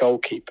quality of the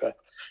goalkeeper.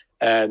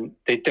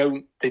 They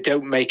don't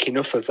make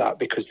enough of that,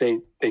 because they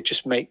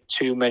just make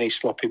too many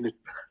sloppy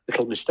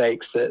little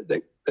mistakes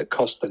that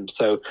cost them.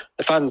 So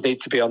the fans need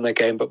to be on their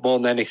game, but more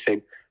than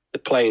anything, the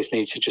players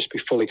need to just be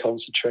fully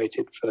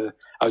concentrated for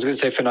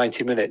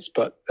 90 minutes,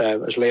 but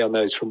as Leon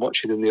knows from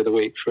watching them the other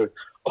week, for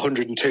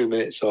 102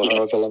 minutes or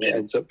however long it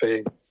ends up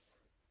being.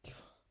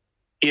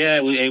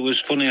 Yeah, it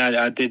was funny.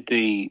 I did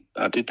the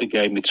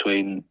game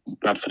between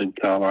Bradford and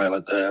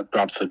Carlisle at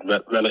Bradford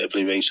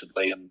relatively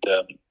recently, and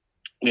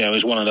it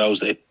was one of those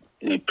that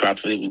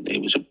Bradford.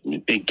 It was a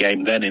big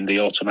game then in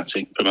the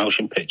automatic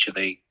promotion picture.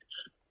 The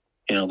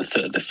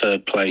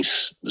third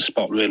place, the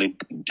spot really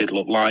did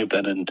look live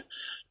then, and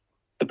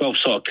they both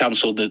sort of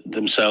cancelled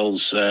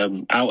themselves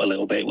out a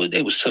little bit.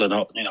 It was still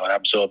an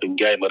absorbing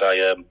game, but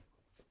I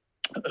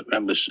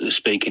remember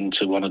speaking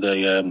to one of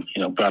the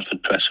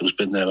Bradford press who's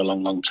been there a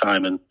long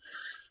time, and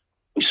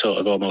we sort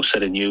of almost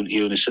said in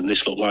unison,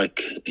 this looked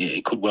like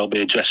it could well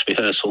be a dress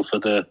rehearsal for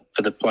the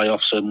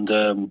playoffs, and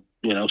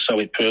so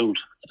it proved.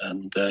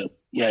 And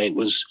it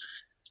was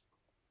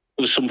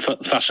some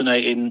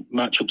fascinating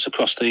matchups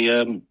across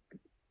the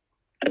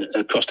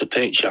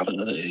pitch. I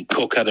think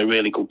Cook had a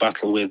really good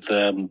battle with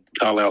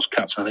Carlisle's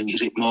captain. I think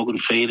is it Morgan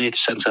Feeney,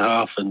 centre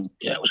half, and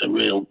it was a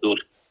real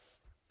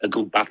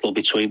good battle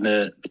between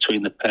the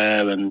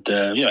pair, and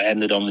it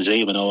ended on the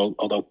even.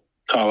 Although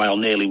Carlisle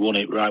nearly won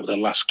it right with the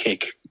last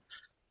kick.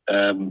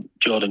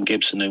 Jordan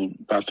Gibson, who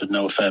Bradford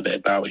know a fair bit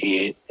about,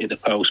 he hit the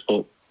post,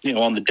 but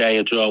on the day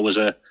a draw was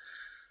a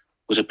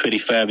pretty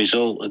fair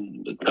result.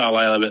 And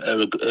Carlisle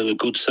are a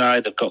good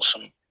side. They've got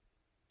some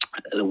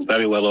They're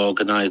very well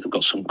organised. They've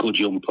got some good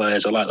young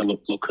players. I like the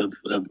look of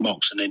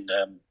Moxon in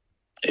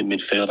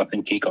midfield. I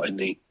think he got in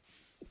the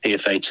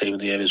PFA team of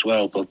the year as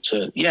well. But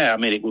I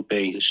mean, it would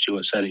be, as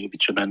Stuart said, it would be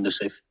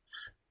tremendous if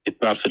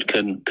Bradford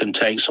can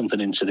take something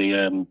into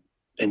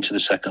the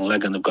second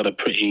leg. And they've got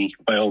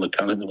by all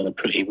accounts, they've got a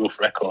pretty rough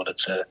record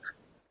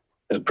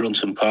at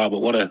Brunton Park. But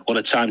what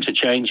a time to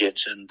change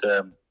it. And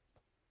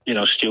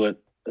Stuart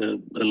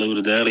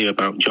alluded earlier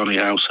about Johnny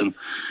House, and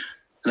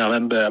I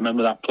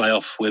remember that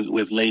playoff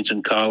with Leeds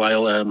and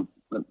Carlisle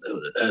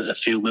a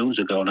few moons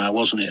ago now,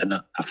 wasn't it? And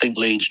I think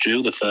Leeds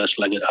drew the first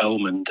leg at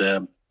home, and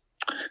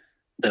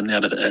then they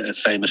had a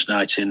famous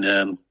night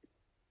in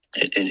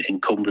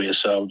Cumbria.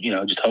 So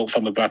just hope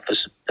from a Bradford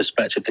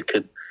perspective they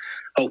could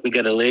hopefully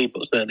get a lead,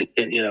 but certainly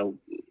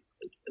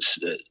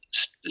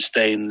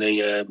stay in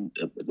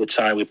the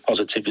tie with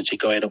positivity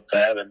going up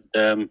there.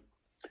 And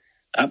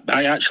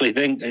I actually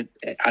think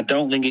I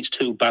don't think it's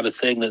too bad a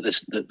thing that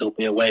they'll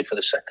be away for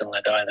the second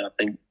leg either. I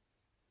think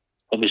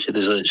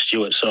obviously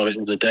Stuart saw it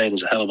the other day.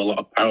 There's a hell of a lot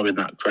of power in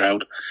that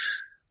crowd,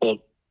 but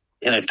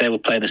if they were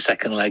playing the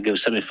second leg of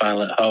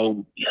semi-final at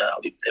home,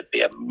 there'd be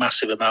a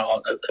massive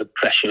amount of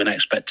pressure and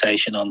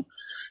expectation on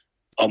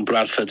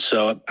Bradford.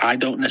 So I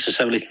don't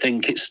necessarily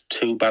think it's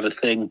too bad a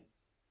thing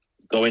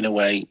going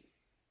away,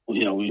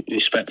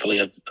 respectfully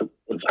of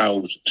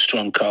how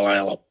strong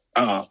Carlisle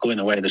are going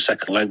away in the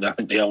second leg. I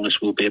think the onus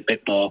will be a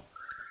bit more,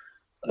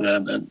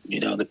 and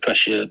the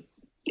pressure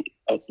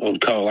on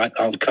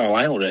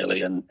Carlisle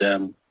really, and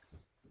the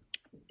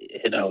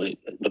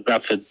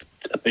Bradford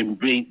have been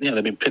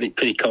they've been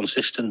pretty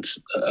consistent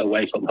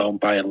away from home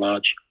by and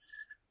large.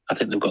 I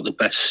think they've got the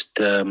best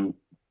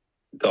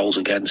goals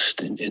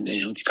against in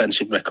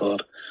defensive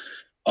record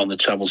on the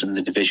travels in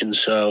the division.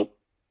 So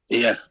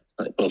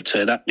but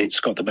that it's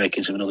got the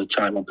makings of another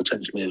time on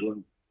potentially as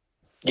well.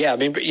 Yeah, I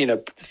mean,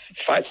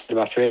 facts of the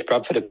matter is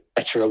Bradford are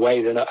better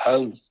away than at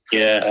home.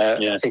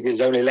 I think it's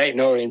only Leyton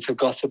Orient have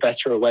got a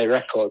better away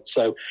record.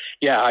 So,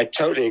 yeah, I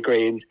totally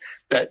agree. And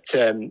that,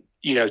 to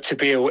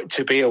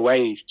be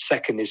away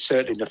second is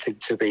certainly nothing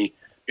to be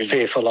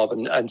fearful of.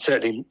 And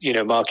certainly,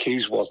 Mark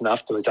Hughes wasn't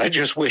afterwards. I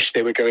just wish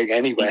they were going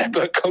anywhere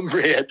but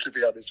Cumbria, to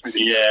be honest with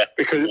you. Yeah.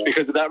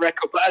 Because of that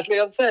record. But as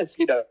Leon says,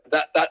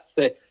 that's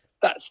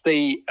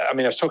the. I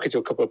mean, I was talking to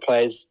a couple of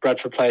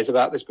Bradford players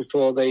about this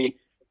before the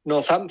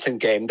Northampton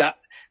game, that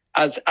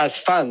as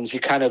fans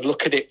you kind of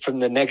look at it from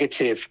the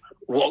negative,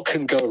 what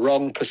can go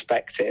wrong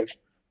perspective,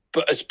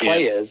 but as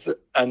players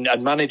and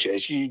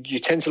managers you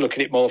tend to look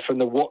at it more from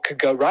the what could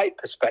go right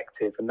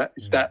perspective, and that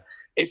is that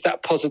it's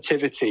that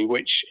positivity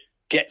which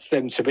gets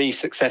them to be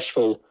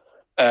successful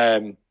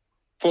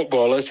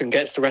footballers and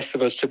gets the rest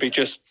of us to be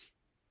just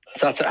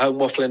sat at home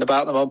waffling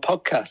about them on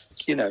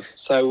podcasts,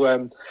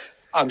 so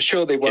I'm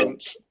sure they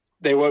won't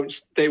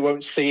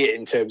see it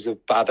in terms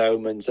of bad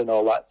omens and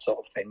all that sort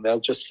of thing. They'll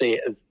just see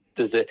it as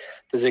there's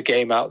a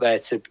game out there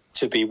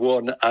to be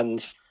won,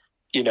 and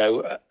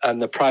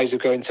and the prize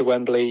of going to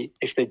Wembley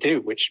if they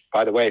do. Which,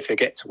 by the way, if they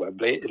get to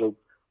Wembley, it'll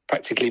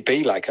practically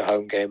be like a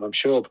home game, I'm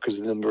sure, because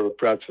of the number of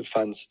Bradford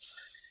fans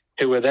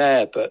who are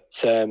there. But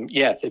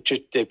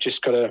they've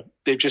just got to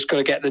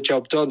get the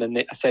job done. And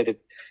I say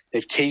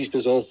they've teased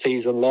us all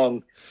season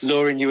long,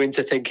 luring you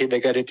into thinking they're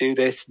going to do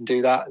this and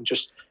do that, and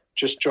just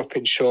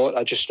dropping short.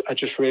 I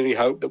just really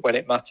hope that when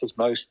it matters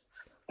most,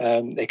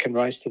 they can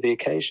rise to the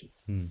occasion.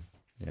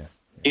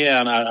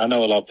 Yeah, and I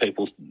know a lot of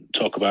people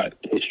talk about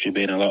history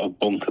being a lot of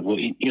bunker, but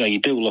you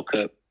do look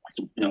at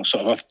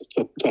sort of off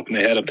the top of my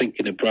head. I'm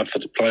thinking of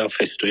Bradford's playoff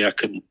history. I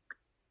can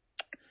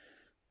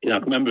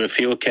remember a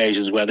few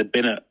occasions where they've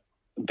been at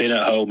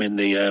home in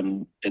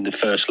the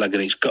first leg,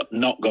 and it's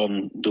not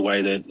gone the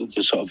way they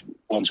sort of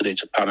wanted it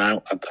to pan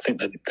out. I think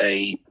that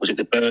was it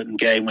the Burton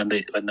game when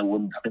they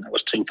won. I think that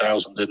was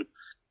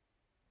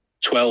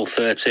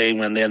 2012-13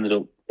 when they ended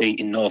up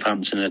beating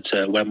Northampton at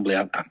Wembley.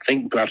 I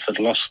think Bradford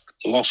lost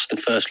the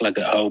first leg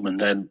at home, and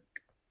then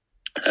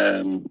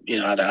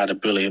had a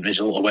brilliant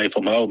result away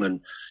from home.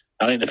 And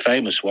I think the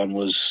famous one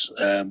was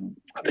I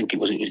think it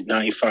was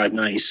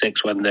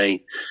 95-96 when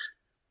they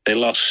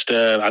lost.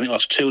 I think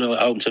lost 2-0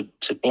 at home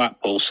to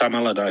Blackpool. Sam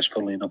Allardyce,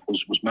 funnily enough,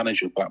 was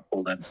manager of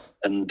Blackpool then,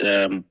 and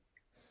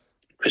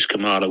Chris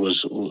Kamara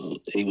was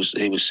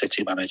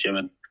City manager.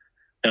 And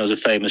there was a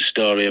famous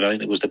story of, I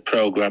think it was the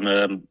programme.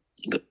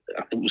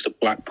 I think it was the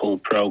Blackpool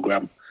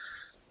programme,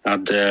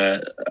 and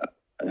I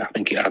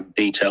think it had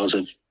details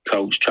of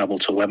coach travel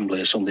to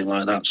Wembley or something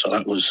like that. So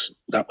that was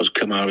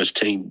Kamara's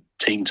team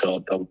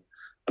talk,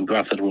 and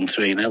Bradford won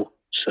 3-0.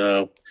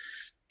 So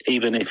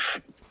even if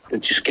they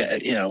just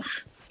get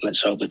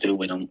let's hope they do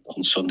win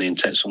on Sunday and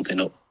take something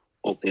up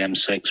the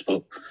M6.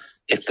 But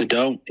if they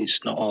don't,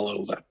 it's not all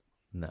over.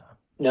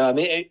 No, I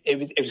mean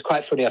it was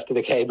quite funny after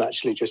the game,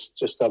 actually,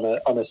 just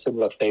on a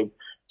similar theme,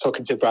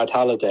 talking to Brad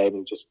Halliday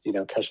and just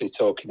casually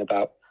talking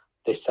about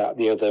this, that,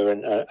 the other,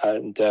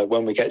 and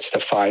when we get to the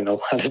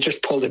final, and I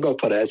just pulled him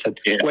up on it. I said,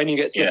 when you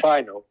get to the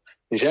final,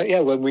 he said,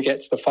 when we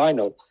get to the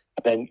final.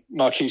 And then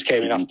Mark Hughes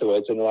came in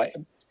afterwards and like,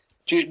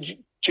 do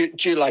do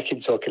you like him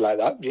talking like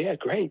that? Yeah,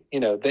 great.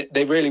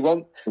 They really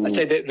want. I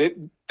say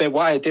they're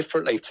wired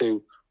differently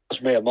to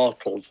us mere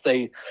mortals.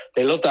 They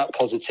love that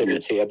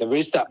positivity, and there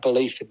is that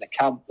belief in the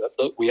camp that,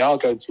 look, we are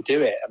going to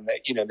do it, and that,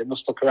 they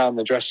must look around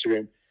the dressing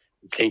room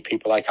and see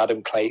people like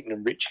Adam Clayton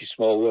and Richie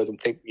Smallwood and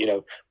think, we've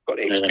got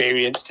the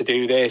experience to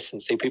do this,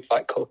 and see people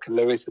like Cook and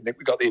Lewis and think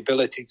we've got the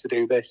ability to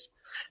do this.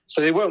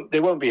 So they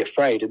won't be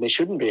afraid, and they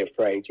shouldn't be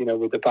afraid.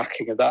 With the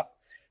backing of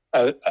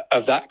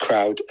that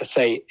crowd. I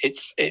say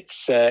it's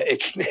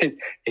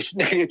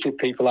negative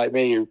people like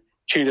me who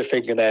chew their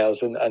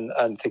fingernails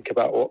and think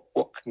about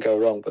what can go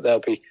wrong, but they'll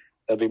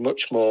be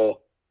much more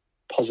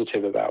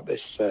positive about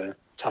this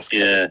task.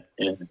 Yeah.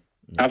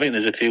 I think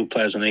there's a few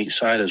players on each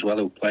side as well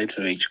who played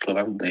for each club,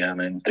 haven't they? I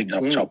mean, thinking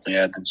off the top of my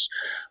head, there's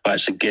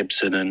like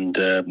Gibson and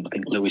I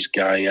think Lewis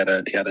Guy. He had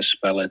a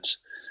spell at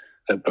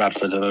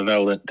Bradford, and I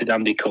know that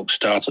Andy Cook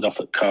started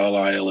off at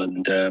Carlisle,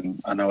 and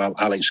I know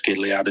Alex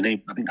Gidley had, and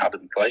I think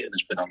Adam Clayton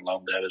has been on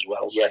loan there as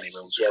well. Yes,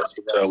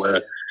 so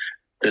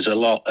there's a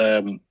lot.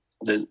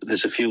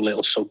 There's a few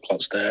little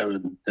subplots there,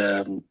 and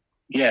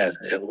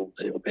it'll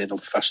be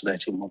another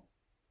fascinating one.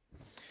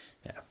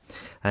 Yeah.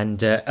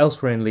 And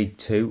elsewhere in League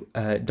Two,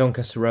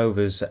 Doncaster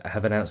Rovers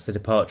have announced the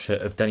departure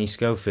of Danny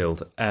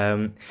Schofield.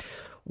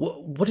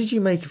 What did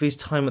you make of his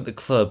time at the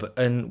club?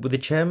 And with the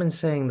chairman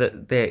saying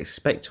that they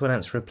expect to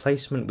announce a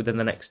replacement within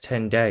the next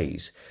 10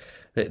 days,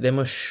 they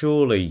must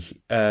surely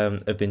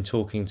have been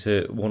talking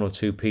to one or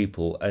two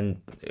people.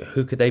 And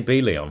who could they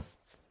be, Leon?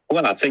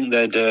 Well, I think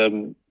they'd,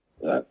 from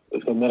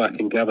what I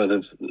can gather,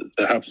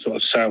 they have sort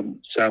of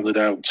sounded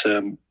out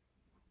Grant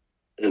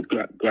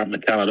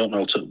McCann. I don't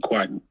know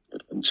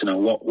to know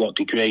what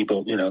degree,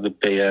 but there'd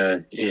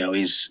be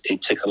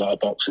he'd tick a lot of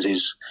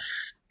boxes.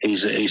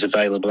 He's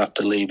available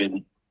after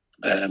leaving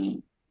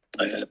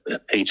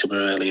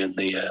Peterborough early in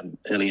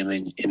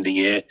the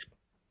year.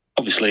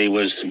 Obviously,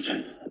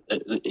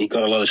 he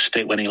got a lot of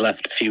stick when he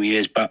left a few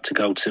years back to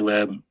go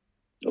to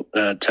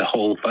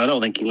Hull. But I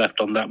don't think he left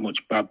on that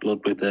much bad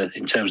blood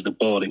in terms of the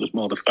board. It was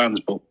more the fans.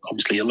 But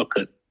obviously, you look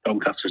at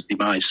Doncaster's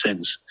demise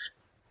since.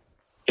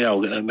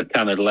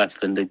 McCann had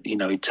left, and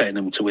he'd taken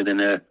them to within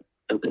a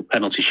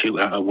penalty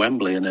shootout at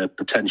Wembley and a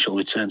potential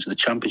return to the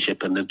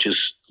Championship, and they've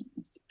just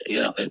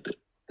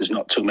there's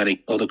not too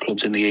many other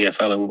clubs in the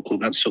EFL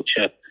who've had such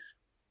a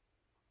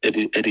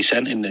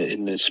descent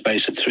in the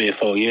space of 3 or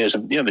 4 years,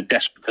 and they're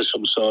desperate for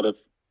some sort of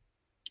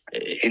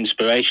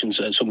inspiration,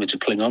 something to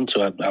cling on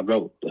to. I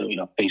wrote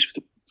a piece for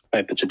the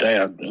paper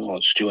today.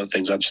 Stuart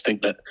things. I just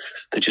think that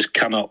they just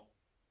can't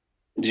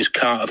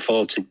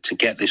afford to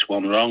get this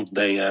one wrong.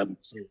 They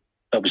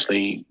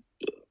obviously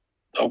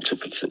opted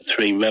for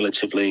 3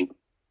 relatively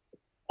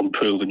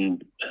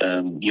unproven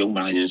young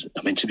managers.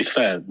 I mean, to be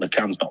fair,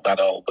 McCann's not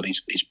that old, but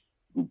he's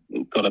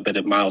got a bit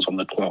of miles on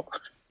the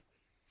clock.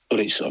 But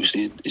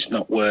it's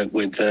not worked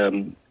with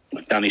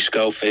Danny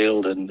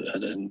Schofield and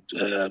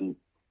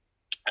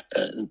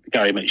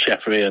Gary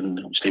McSheffrey and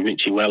obviously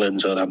Richie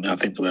Wellens. I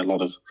think there were a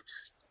lot of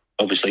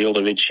obviously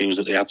other issues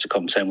that they had to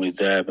contend with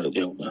there, but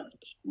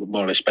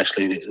more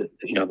especially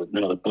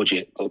the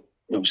budget. But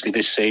obviously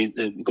this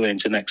season, going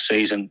into next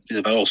season,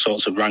 there's all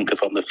sorts of rancor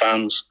from the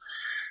fans.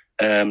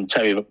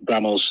 Terry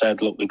Bramall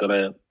said, "Look, we've got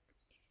to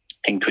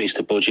increase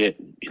the budget."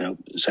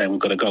 Saying we've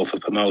got to go for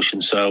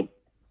promotion. So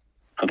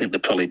I think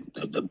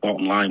the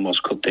bottom line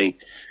was, would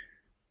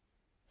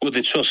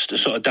they trust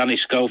sort of Danny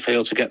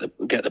Schofield to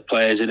get the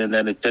players in, and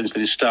then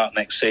eventually start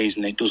next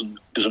season it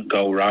doesn't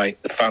go right,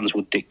 the fans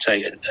would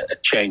dictate a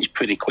change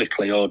pretty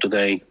quickly, or do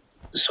they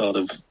sort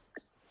of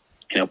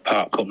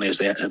part company as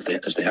they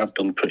have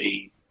done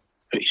pretty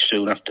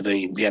soon after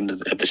the end of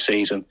the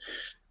season,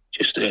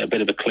 just a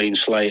bit of a clean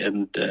slate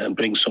and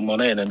bring someone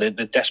in, and they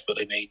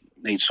desperately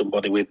need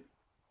somebody with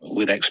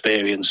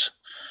experience,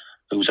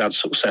 who's had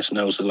success,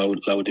 knows the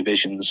lower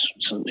divisions.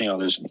 So,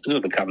 there's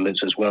other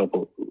candidates as well,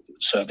 but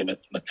certainly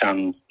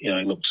McCann, he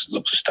looks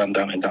a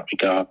standout in that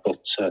regard.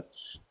 But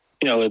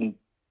and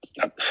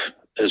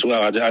as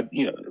well,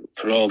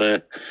 for all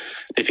the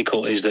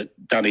difficulties that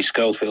Danny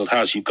Schofield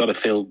has, you've got to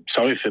feel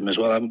sorry for him as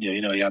well, haven't you?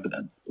 He had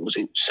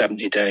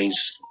 70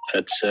 days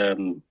at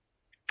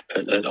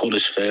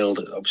Huddersfield,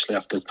 obviously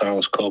after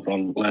Carlos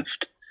Corberon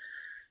left,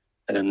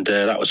 and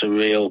that was a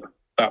real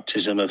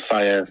baptism of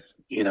fire,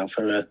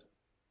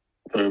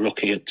 for a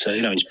rookie at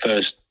his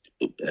first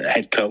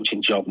head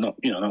coaching job, not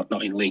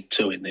in League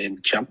Two, in the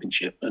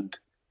Championship, and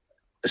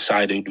the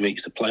side who'd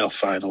reached the playoff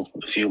final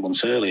a few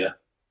months earlier.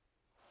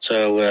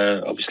 So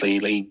obviously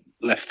he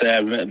left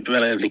there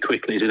relatively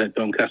quickly to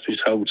Doncaster,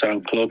 his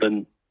hometown club,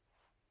 and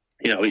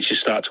it's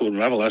just started to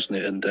unravel, hasn't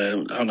it? And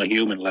on a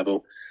human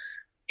level,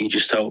 you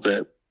just hope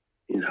that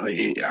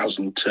he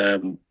hasn't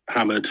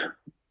hammered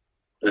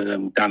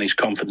Danny's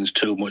confidence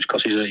too much,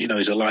 because he's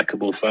a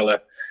likeable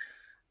fella.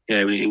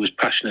 He was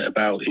passionate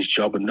about his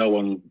job, and no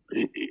one,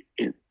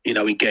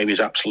 he gave his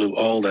absolute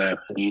all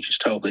there. And you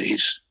just hope that he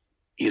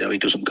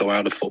doesn't go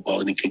out of football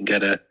and he can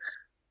get a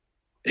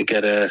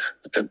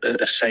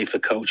safer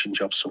coaching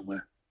job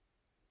somewhere.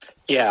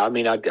 Yeah, I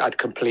mean, I'd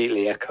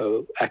completely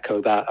echo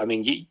that. I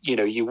mean,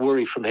 you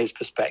worry from his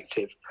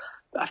perspective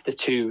after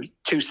two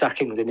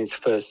sackings in his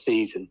first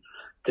season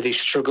that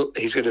he's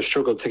going to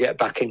struggle to get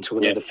back into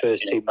another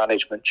first team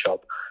management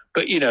job.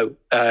 But he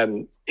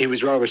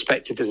was well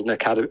respected as an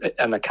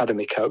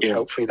academy coach. Yeah.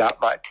 Hopefully, that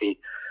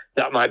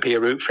might be a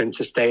route for him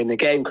to stay in the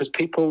game, because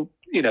people,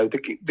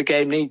 the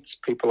game needs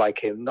people like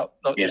him, not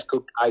just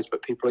good guys,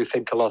 but people who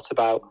think a lot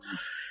about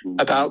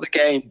the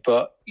game.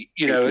 But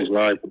it's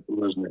rival,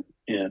 wasn't it?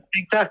 Yeah,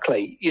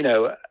 exactly.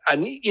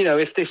 And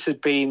if this had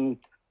been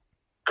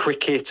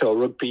cricket or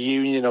rugby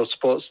union or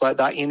sports like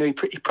that,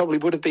 he probably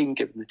would have been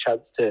given the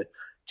chance to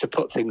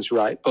put things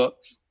right. But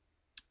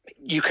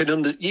you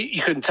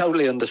can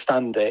totally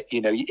understand it.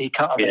 He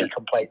can't have any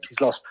complaints.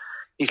 He's lost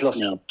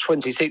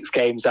 26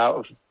 games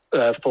out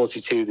of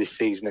 42 this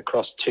season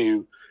across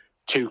two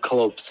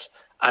clubs,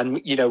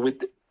 and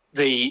with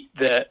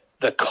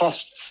the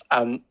costs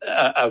and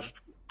of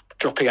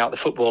dropping out the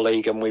Football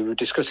League, and we were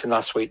discussing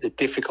last week the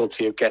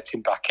difficulty of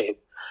getting back in,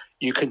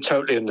 you can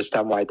totally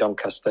understand why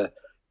Doncaster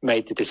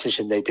made the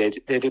decision they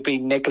did. They'd have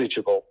been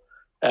negligible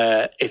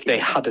if they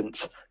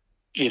hadn't,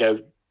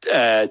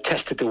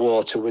 tested the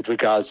water with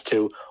regards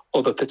to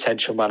other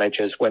potential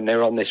managers when they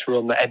were on this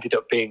run that ended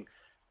up being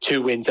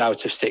 2 wins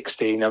out of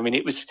 16. I mean,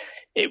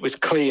 it was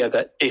clear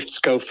that if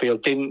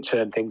Schofield didn't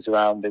turn things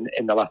around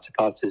in the latter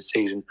part of the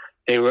season,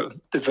 they were at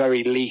the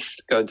very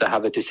least going to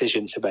have a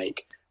decision to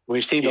make.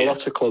 We've seen a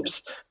lot of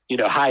clubs,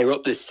 higher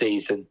up this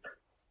season,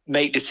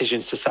 make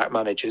decisions to sack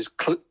managers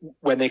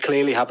when they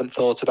clearly haven't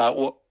thought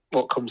about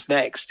what comes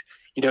next.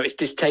 It's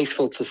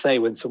distasteful to say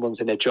when someone's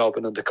in a job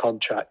and under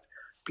contract,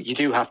 but you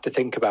do have to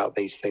think about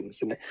these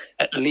things. And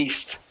at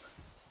least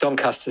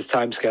Doncaster's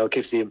timescale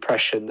gives the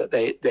impression that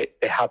they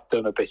have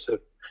done a bit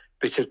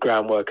of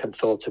groundwork and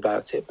thought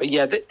about it. But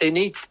yeah, they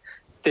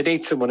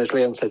need someone, as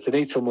Leon says, they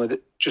need someone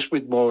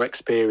with more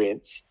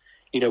experience.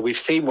 We've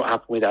seen what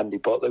happened with Andy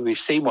Butler. We've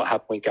seen what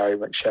happened with Gary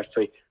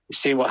McSheffrey. We've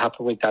seen what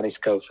happened with Danny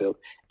Schofield.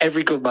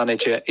 Every good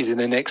manager is an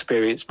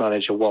inexperienced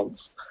manager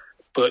once,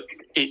 but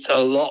it's a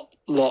lot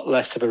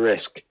less of a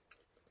risk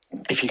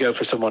if you go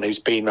for someone who's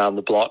been around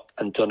the block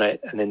and done it.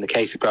 And in the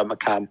case of Grant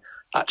McCann,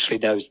 actually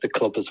knows the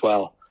club as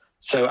well.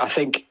 So I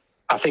think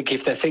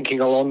if they're thinking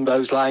along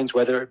those lines,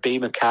 whether it be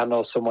McCann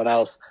or someone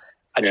else,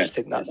 I just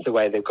think that's the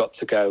way they've got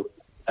to go.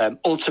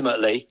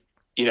 Ultimately,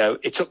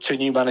 it's up to a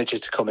new manager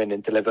to come in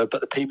and deliver,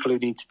 but the people who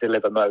need to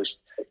deliver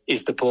most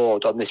is the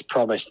board on this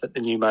promise that the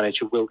new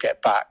manager will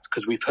get backed,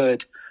 because we've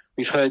heard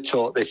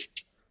talk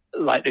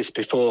like this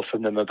before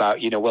from them about,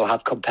 we'll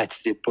have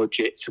competitive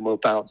budgets and we'll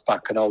bounce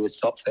back and all this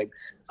sort of thing,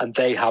 and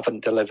they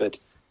haven't delivered.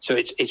 So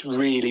it's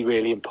really,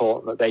 really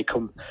important that they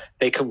come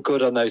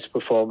good on those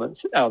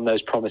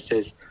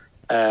promises.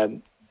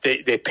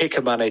 They pick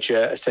a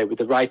manager, I say, with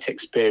the right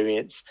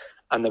experience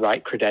and the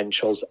right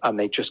credentials, and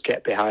they just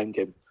get behind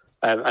him.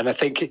 And I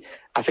think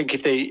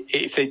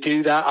if they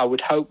do that, I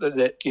would hope that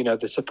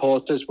the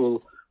supporters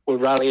will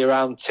rally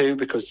around too,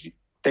 because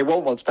they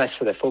want what's best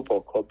for their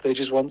football club. They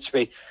just want to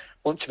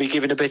be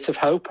given a bit of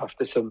hope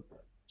after some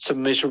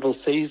miserable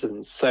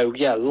seasons. So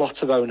yeah, a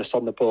lot of onus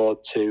on the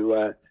board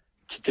to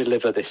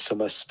deliver this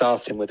summer,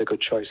 starting with a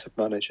good choice of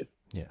manager.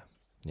 Yeah.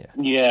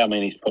 I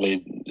mean, he's probably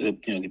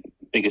the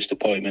biggest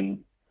appointment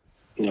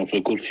for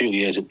a good few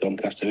years at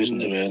Doncaster,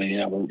 isn't it? Really,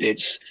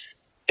 it's.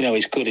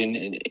 He's good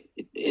in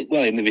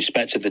the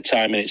respect of the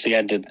time, and it's the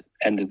end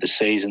of the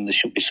season. There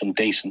should be some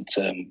decent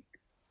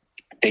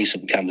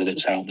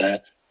candidates out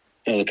there.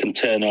 They can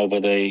turn over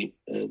the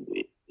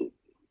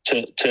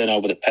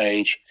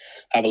page,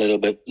 have a little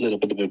bit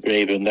of a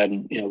breather, and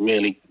then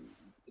really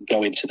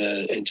go into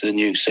the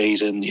new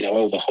season.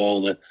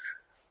 Overhaul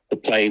the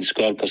playing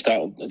squad, because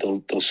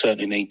they'll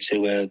certainly need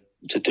to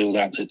do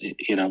that.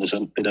 There's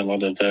been a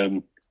lot of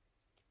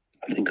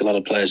I think a lot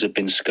of players have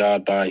been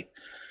scarred by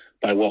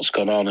what's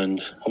gone on, and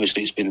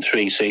obviously it's been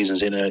 3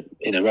 seasons in a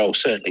row.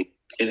 Certainly,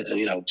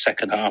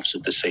 second halves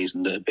of the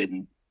season that have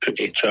been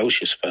pretty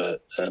atrocious from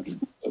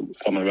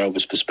a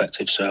Rovers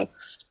perspective. So,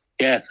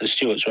 yeah, as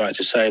Stuart's right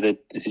to say that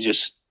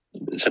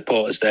the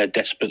supporters there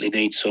desperately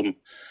need some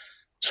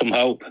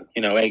hope.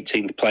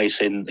 18th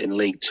place in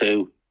League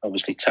Two,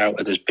 obviously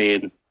touted as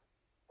being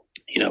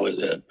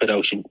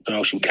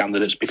promotion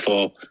candidates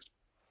before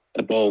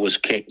a ball was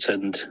kicked,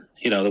 and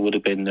there would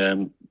have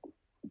been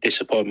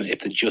disappointment if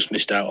they just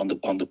missed out on the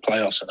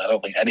playoffs, and I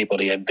don't think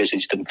anybody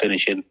envisaged them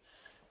finishing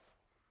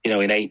in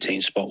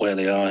 18th spot where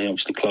they are,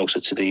 obviously closer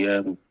to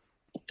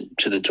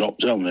the drop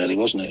zone, really,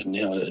 wasn't it?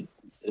 And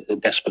a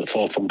desperate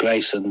fall from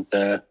grace, and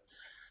they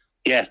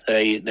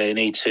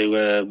need to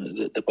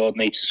the board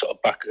needs to sort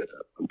of back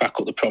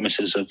up the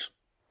promises of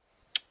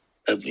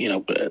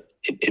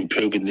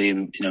improving the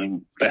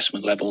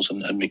investment levels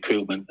and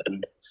recruitment,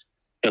 and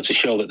to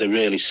show that they're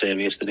really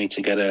serious. They need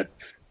to get a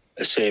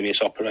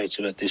serious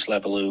operator at this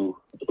level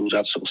who's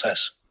had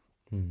success.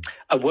 And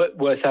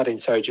worth adding,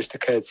 just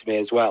occurred to me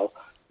as well,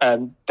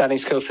 Danny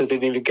Schofield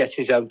didn't even get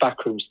his own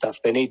backroom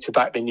staff. They need to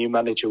back the new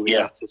manager with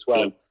that as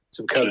well.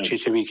 Some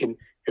coaches who he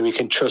he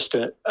can trust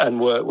and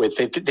work with.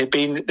 They've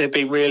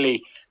been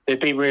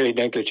really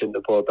negligent,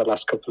 the board, the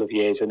last couple of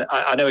years, and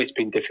I know it's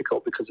been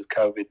difficult because of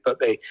COVID, but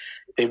they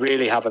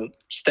really haven't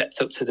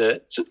stepped up to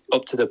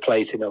the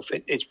plate enough.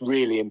 It's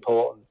really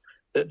important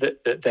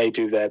that they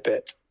do their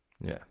bit.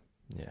 Yeah.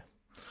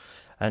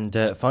 And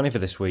finally for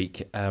this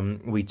week,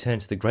 we turn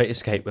to the great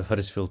escape of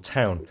Huddersfield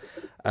Town,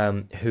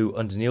 who,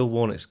 under Neil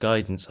Warnock's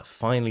guidance,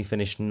 finally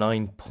finished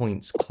 9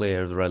 points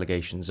clear of the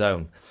relegation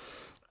zone.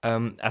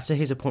 After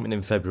his appointment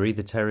in February,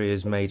 the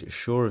Terriers made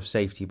sure of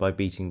safety by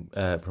beating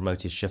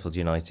promoted Sheffield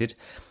United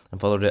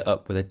and followed it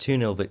up with a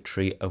 2-0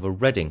 victory over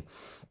Reading.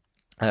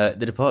 The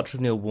departure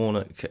of Neil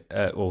Warnock,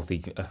 or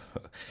the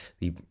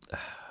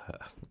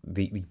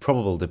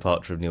probable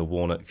departure of Neil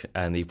Warnock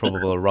and the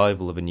probable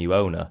arrival of a new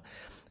owner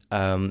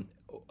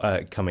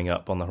coming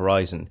up on the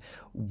horizon.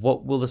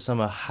 What will the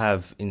summer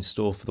have in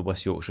store for the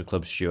West Yorkshire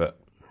club, Stuart?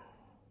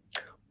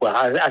 Well,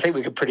 I think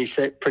we can pretty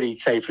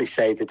safely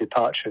say the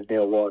departure of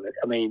Neil Warnock.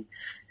 I mean,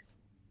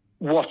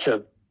 what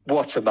a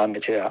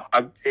manager!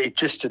 It's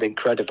just an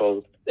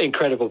incredible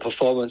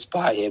performance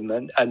by him,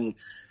 and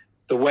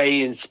the way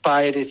he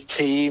inspired his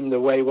team, the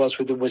way he was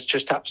with them, was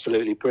just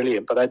absolutely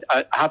brilliant. But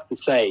I have to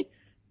say,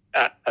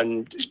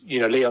 and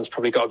Leon's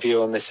probably got a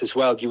view on this as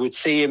well. You would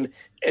see him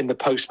in the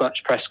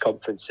post-match press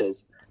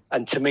conferences,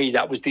 and to me,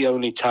 that was the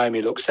only time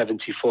he looked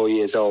 74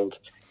 years old.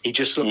 He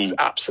just looks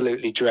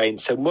absolutely drained.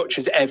 So much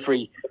as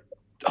every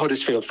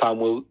Huddersfield fan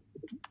will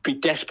be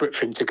desperate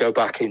for him to go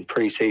back in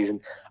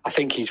pre-season, I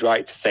think he's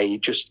right to say he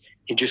just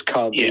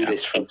can't do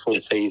this for a full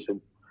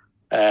season.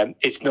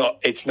 It's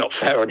not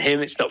fair on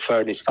him. It's not fair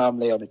on his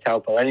family, on his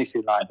health, or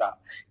anything like that.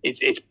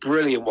 It's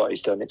brilliant what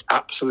he's done. It's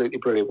absolutely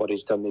brilliant what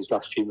he's done these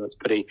last few months.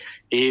 But he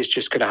is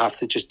just going to have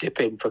to just dip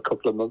in for a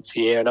couple of months a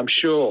year, and I'm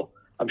sure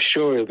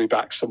he'll be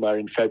back somewhere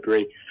in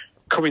February,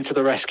 coming to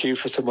the rescue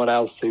for someone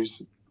else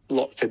who's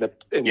locked in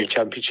the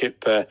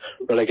Championship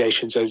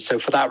relegation zone. So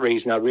for that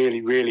reason, I really,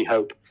 really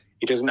hope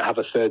he doesn't have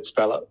a third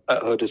spell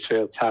at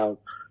Huddersfield Town.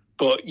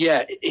 But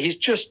yeah, he's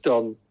just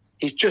done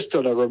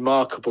a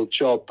remarkable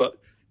job. But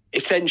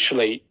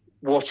essentially,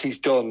 what he's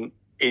done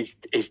is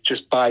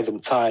just buy them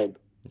time.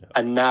 Yeah.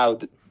 And now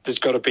there's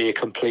got to be a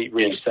complete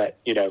reset.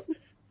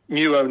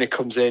 New owner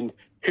comes in.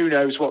 Who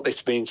knows what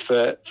this means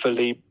for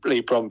Lee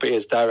Bromby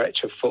as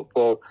director of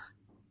football?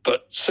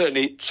 But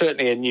certainly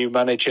a new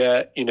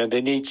manager.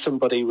 They need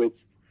somebody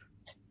with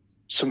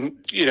some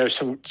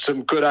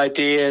good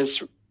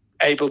ideas,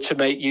 able to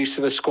make use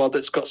of a squad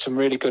that's got some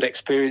really good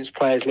experienced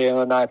players. Leon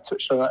and I have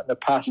touched on that in the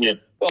past. Yeah.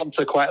 But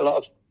also quite a lot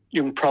of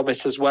young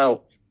promise as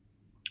well.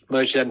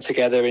 Merge them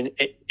together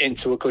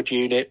into a good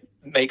unit,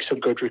 make some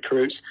good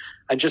recruits,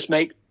 and just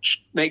make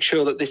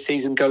sure that this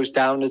season goes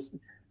down as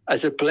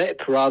a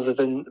blip rather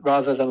than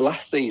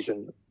last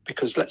season.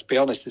 Because let's be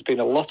honest, there's been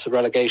a lot of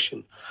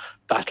relegation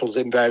battles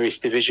in various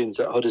divisions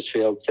at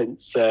Huddersfield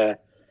since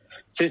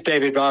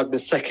David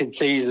Wagner's second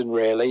season,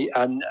 really,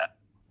 and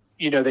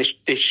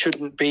they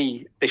shouldn't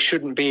be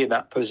in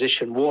that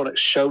position.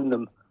 Warnock's shown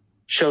them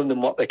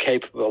what they're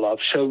capable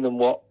of, shown them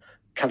what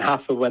can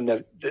happen when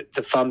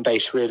the fan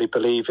base really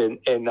believe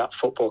in that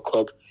football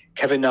club.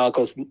 Kevin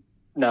Nagel's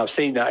now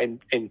seen that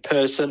in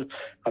person,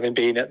 having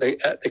been at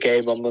the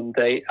game on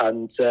Monday,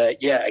 and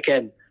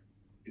again,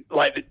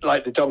 like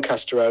the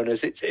Doncaster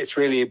owners, it's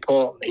really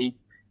important he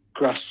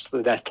grasps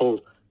the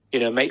nettle,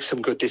 makes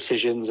some good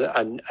decisions,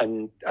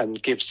 and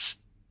gives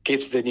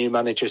the new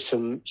manager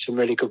some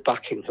really good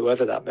backing,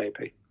 whoever that may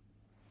be.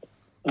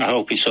 I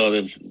hope he sort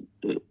of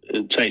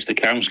takes the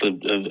counsel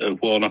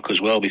of Warnock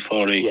as well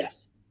before he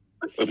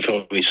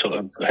sort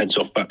of heads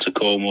off back to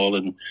Cornwall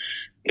and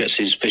gets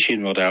his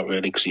fishing rod out,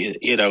 really, because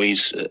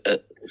he's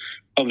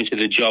obviously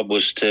the job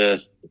was to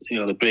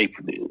the brief.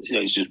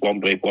 It's just one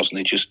brief,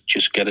 wasn't it?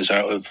 Just get us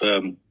out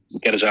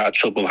of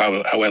trouble,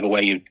 however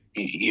way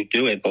you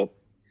do it. But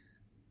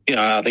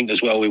I think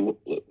as well with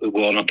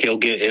Warnock, he'll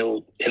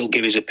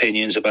give his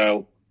opinions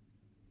about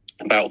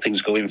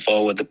things going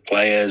forward, the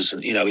players.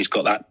 He's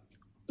got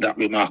that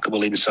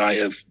remarkable insight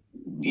of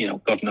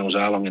God knows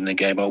how long in the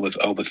game,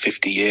 over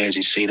 50 years.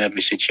 He's seen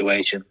every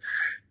situation,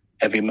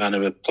 every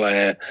manner of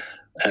player,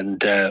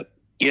 and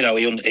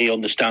he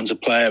understands a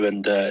player,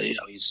 and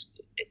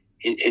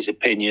his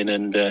opinion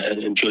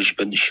and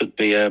judgment should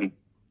be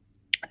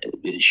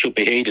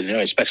heeded.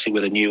 Especially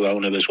with a new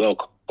owner as well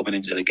coming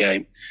into the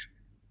game.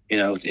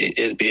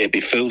 It'd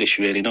be foolish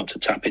really not to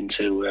tap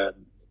into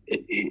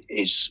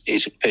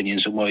his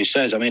opinions and what he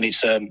says. I mean,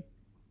 it's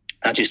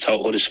I just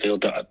hope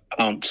Huddersfield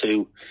aren't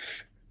to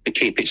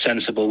keep it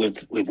sensible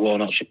with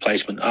Warnock's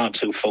replacement, aren't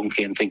too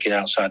funky and thinking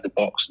outside the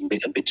box and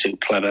be too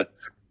clever.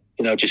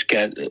 Just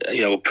get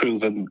a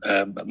proven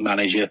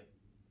manager,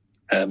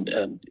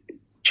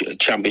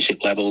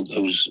 championship level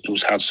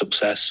who's had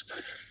success.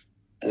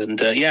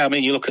 And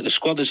you look at the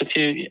squad. There's a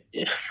few.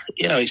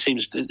 It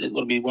seems there's going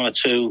to be one or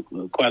two,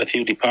 quite a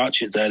few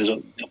departures there.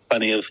 There's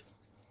plenty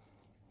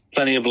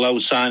of loan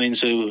signings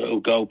who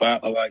go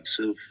back. The likes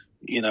of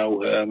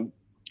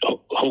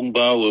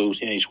Humbo, who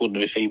he's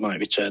wondering if he might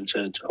return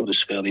to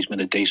Huddersfield. He's made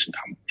a decent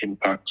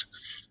impact.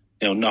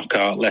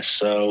 Knockout, less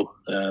so.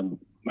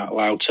 Matt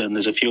Loughton.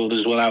 There's a few others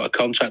as well out of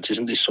contract,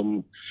 isn't there?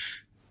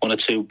 One or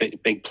two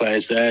big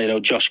players there.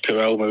 Josh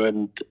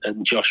Karoma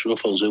and Josh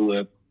Ruffles,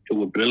 who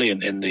were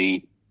brilliant in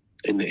the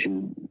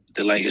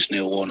latest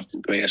Neil Warnock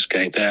Great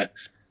Escape.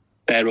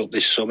 They're up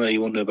this summer.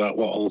 You wonder about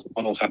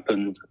what'll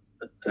happen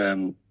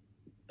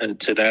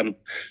to them.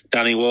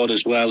 Danny Ward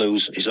as well,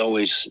 who's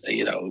always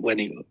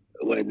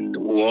when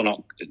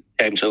Warnock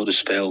came to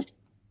Huddersfield,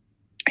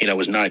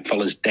 was night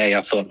follows day.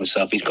 I thought to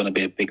myself, he's going to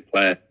be a big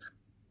player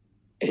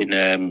in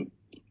a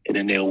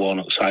Neil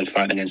Warnock side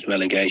fighting against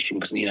relegation,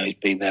 because he's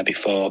been there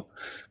before,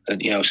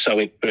 and so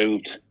it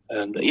proved.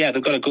 And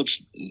they've got I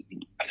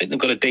think they've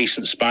got a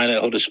decent spine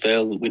at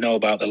Huddersfield. We know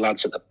about the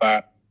lads at the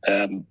back,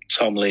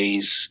 Tom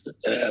Lees,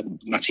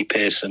 Matty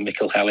Pearson,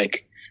 Mikkel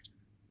Hellick.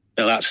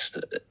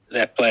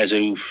 They're players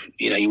who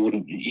you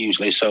wouldn't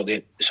usually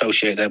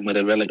associate them with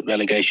a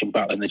relegation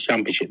battle in the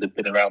Championship. They've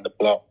been around the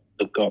block.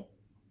 They've got,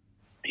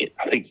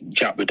 I think,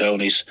 Jack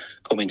Radoni's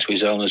coming to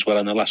his own as well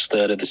in the last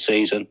third of the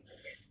season.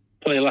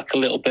 Probably lack a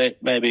little bit,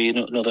 maybe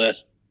another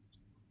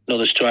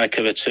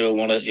striker or two,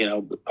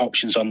 and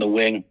options on the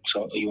wing.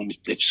 So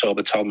if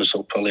Sober Thomas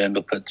will probably end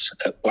up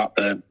at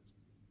Blackburn.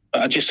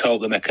 But I just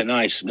hope they make a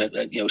nice,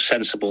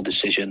 sensible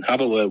decision.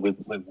 Have a word with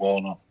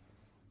Warnock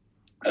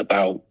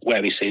about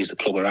where he sees the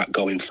club are at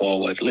going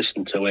forward.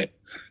 Listen to it,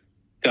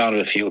 garner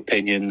a few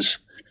opinions,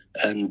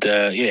 and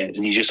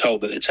and you just hope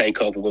that the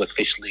takeover will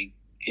officially,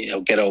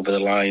 get over the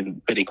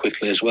line pretty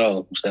quickly as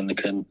well, because then they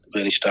can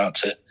really start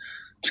to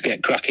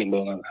get cracking.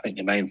 But I think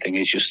the main thing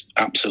is just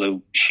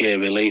absolute sheer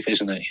relief,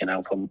 isn't it?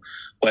 From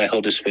where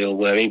Huddersfield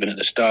were, even at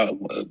the start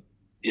of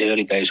the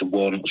early days of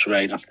Warnock's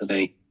reign, after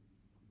they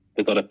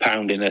got a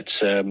pounding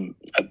at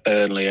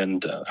Burnley,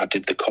 and I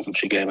did the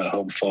Coventry game at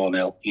home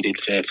 4-0. You did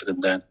fear for them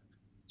then.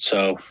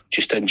 So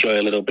just enjoy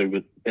a little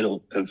bit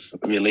of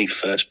relief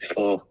first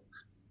before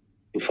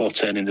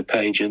turning the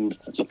page and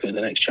looking at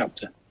the next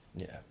chapter.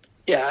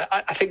 Yeah,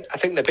 I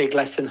think the big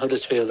lesson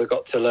Huddersfield have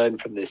got to learn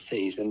from this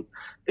season,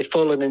 they've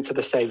fallen into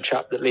the same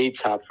trap that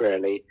Leeds have,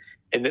 really,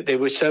 in that they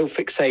were so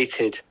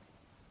fixated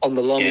on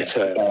the long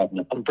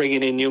term, on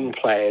bringing in young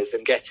players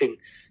and getting,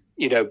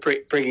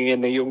 bringing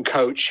in the young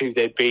coach who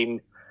they'd been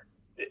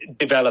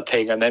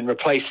developing, and then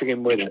replacing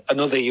him with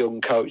another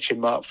young coach in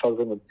Mark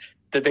Fotheringham,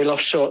 that they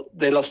lost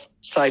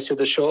sight of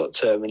the short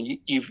term. And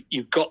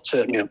you've got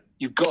to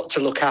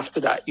look after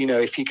that.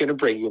 If you're going to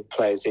bring young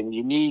players in,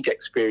 you need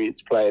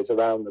experienced players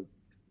around them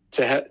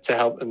to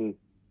help them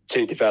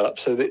to develop.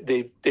 So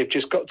they've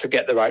just got to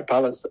get the right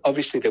balance.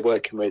 Obviously, they're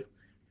working with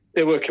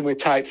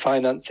tight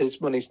finances.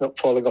 Money's not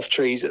falling off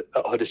trees at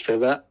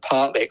Huddersfield. That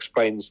partly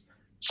explains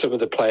some of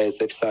the players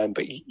they've signed,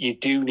 but you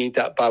do need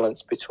that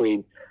balance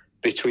between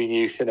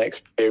youth and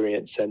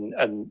experience.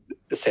 And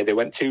they say they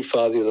went too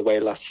far the other way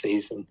last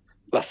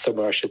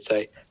summer, I should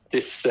say.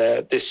 This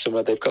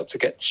summer, they've got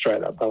to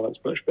strike that balance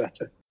much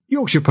better.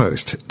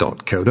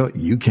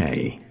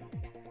 YorkshirePost.co.uk.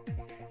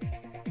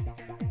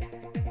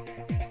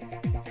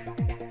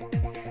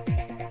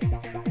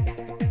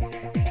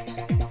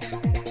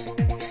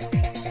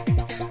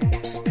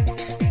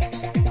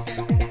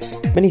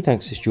 Many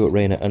thanks to Stuart,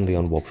 Rayner and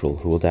Leon Wobschall,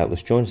 who will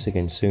doubtless join us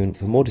again soon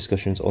for more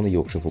discussions on the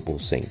Yorkshire football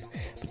scene.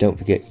 But don't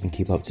forget, you can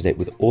keep up to date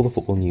with all the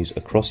football news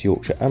across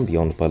Yorkshire and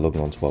beyond by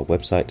logging on to our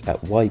website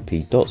at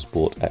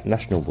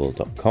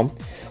yp.sport@nationalworld.com,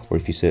 or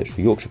if you search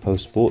for Yorkshire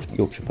Post Sport,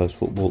 Yorkshire Post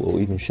Football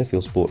or even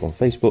Sheffield Sport on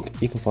Facebook,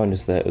 you can find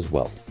us there as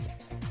well.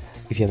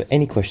 If you have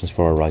any questions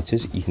for our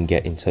writers, you can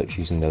get in touch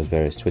using those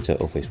various Twitter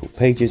or Facebook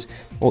pages,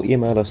 or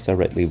email us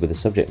directly with the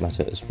subject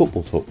matter as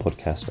Football Talk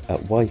Podcast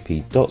at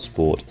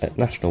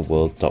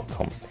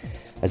yp.sport@nationalworld.com.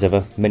 As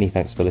ever, many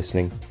thanks for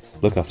listening,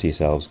 look after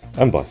yourselves,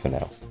 and bye for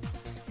now.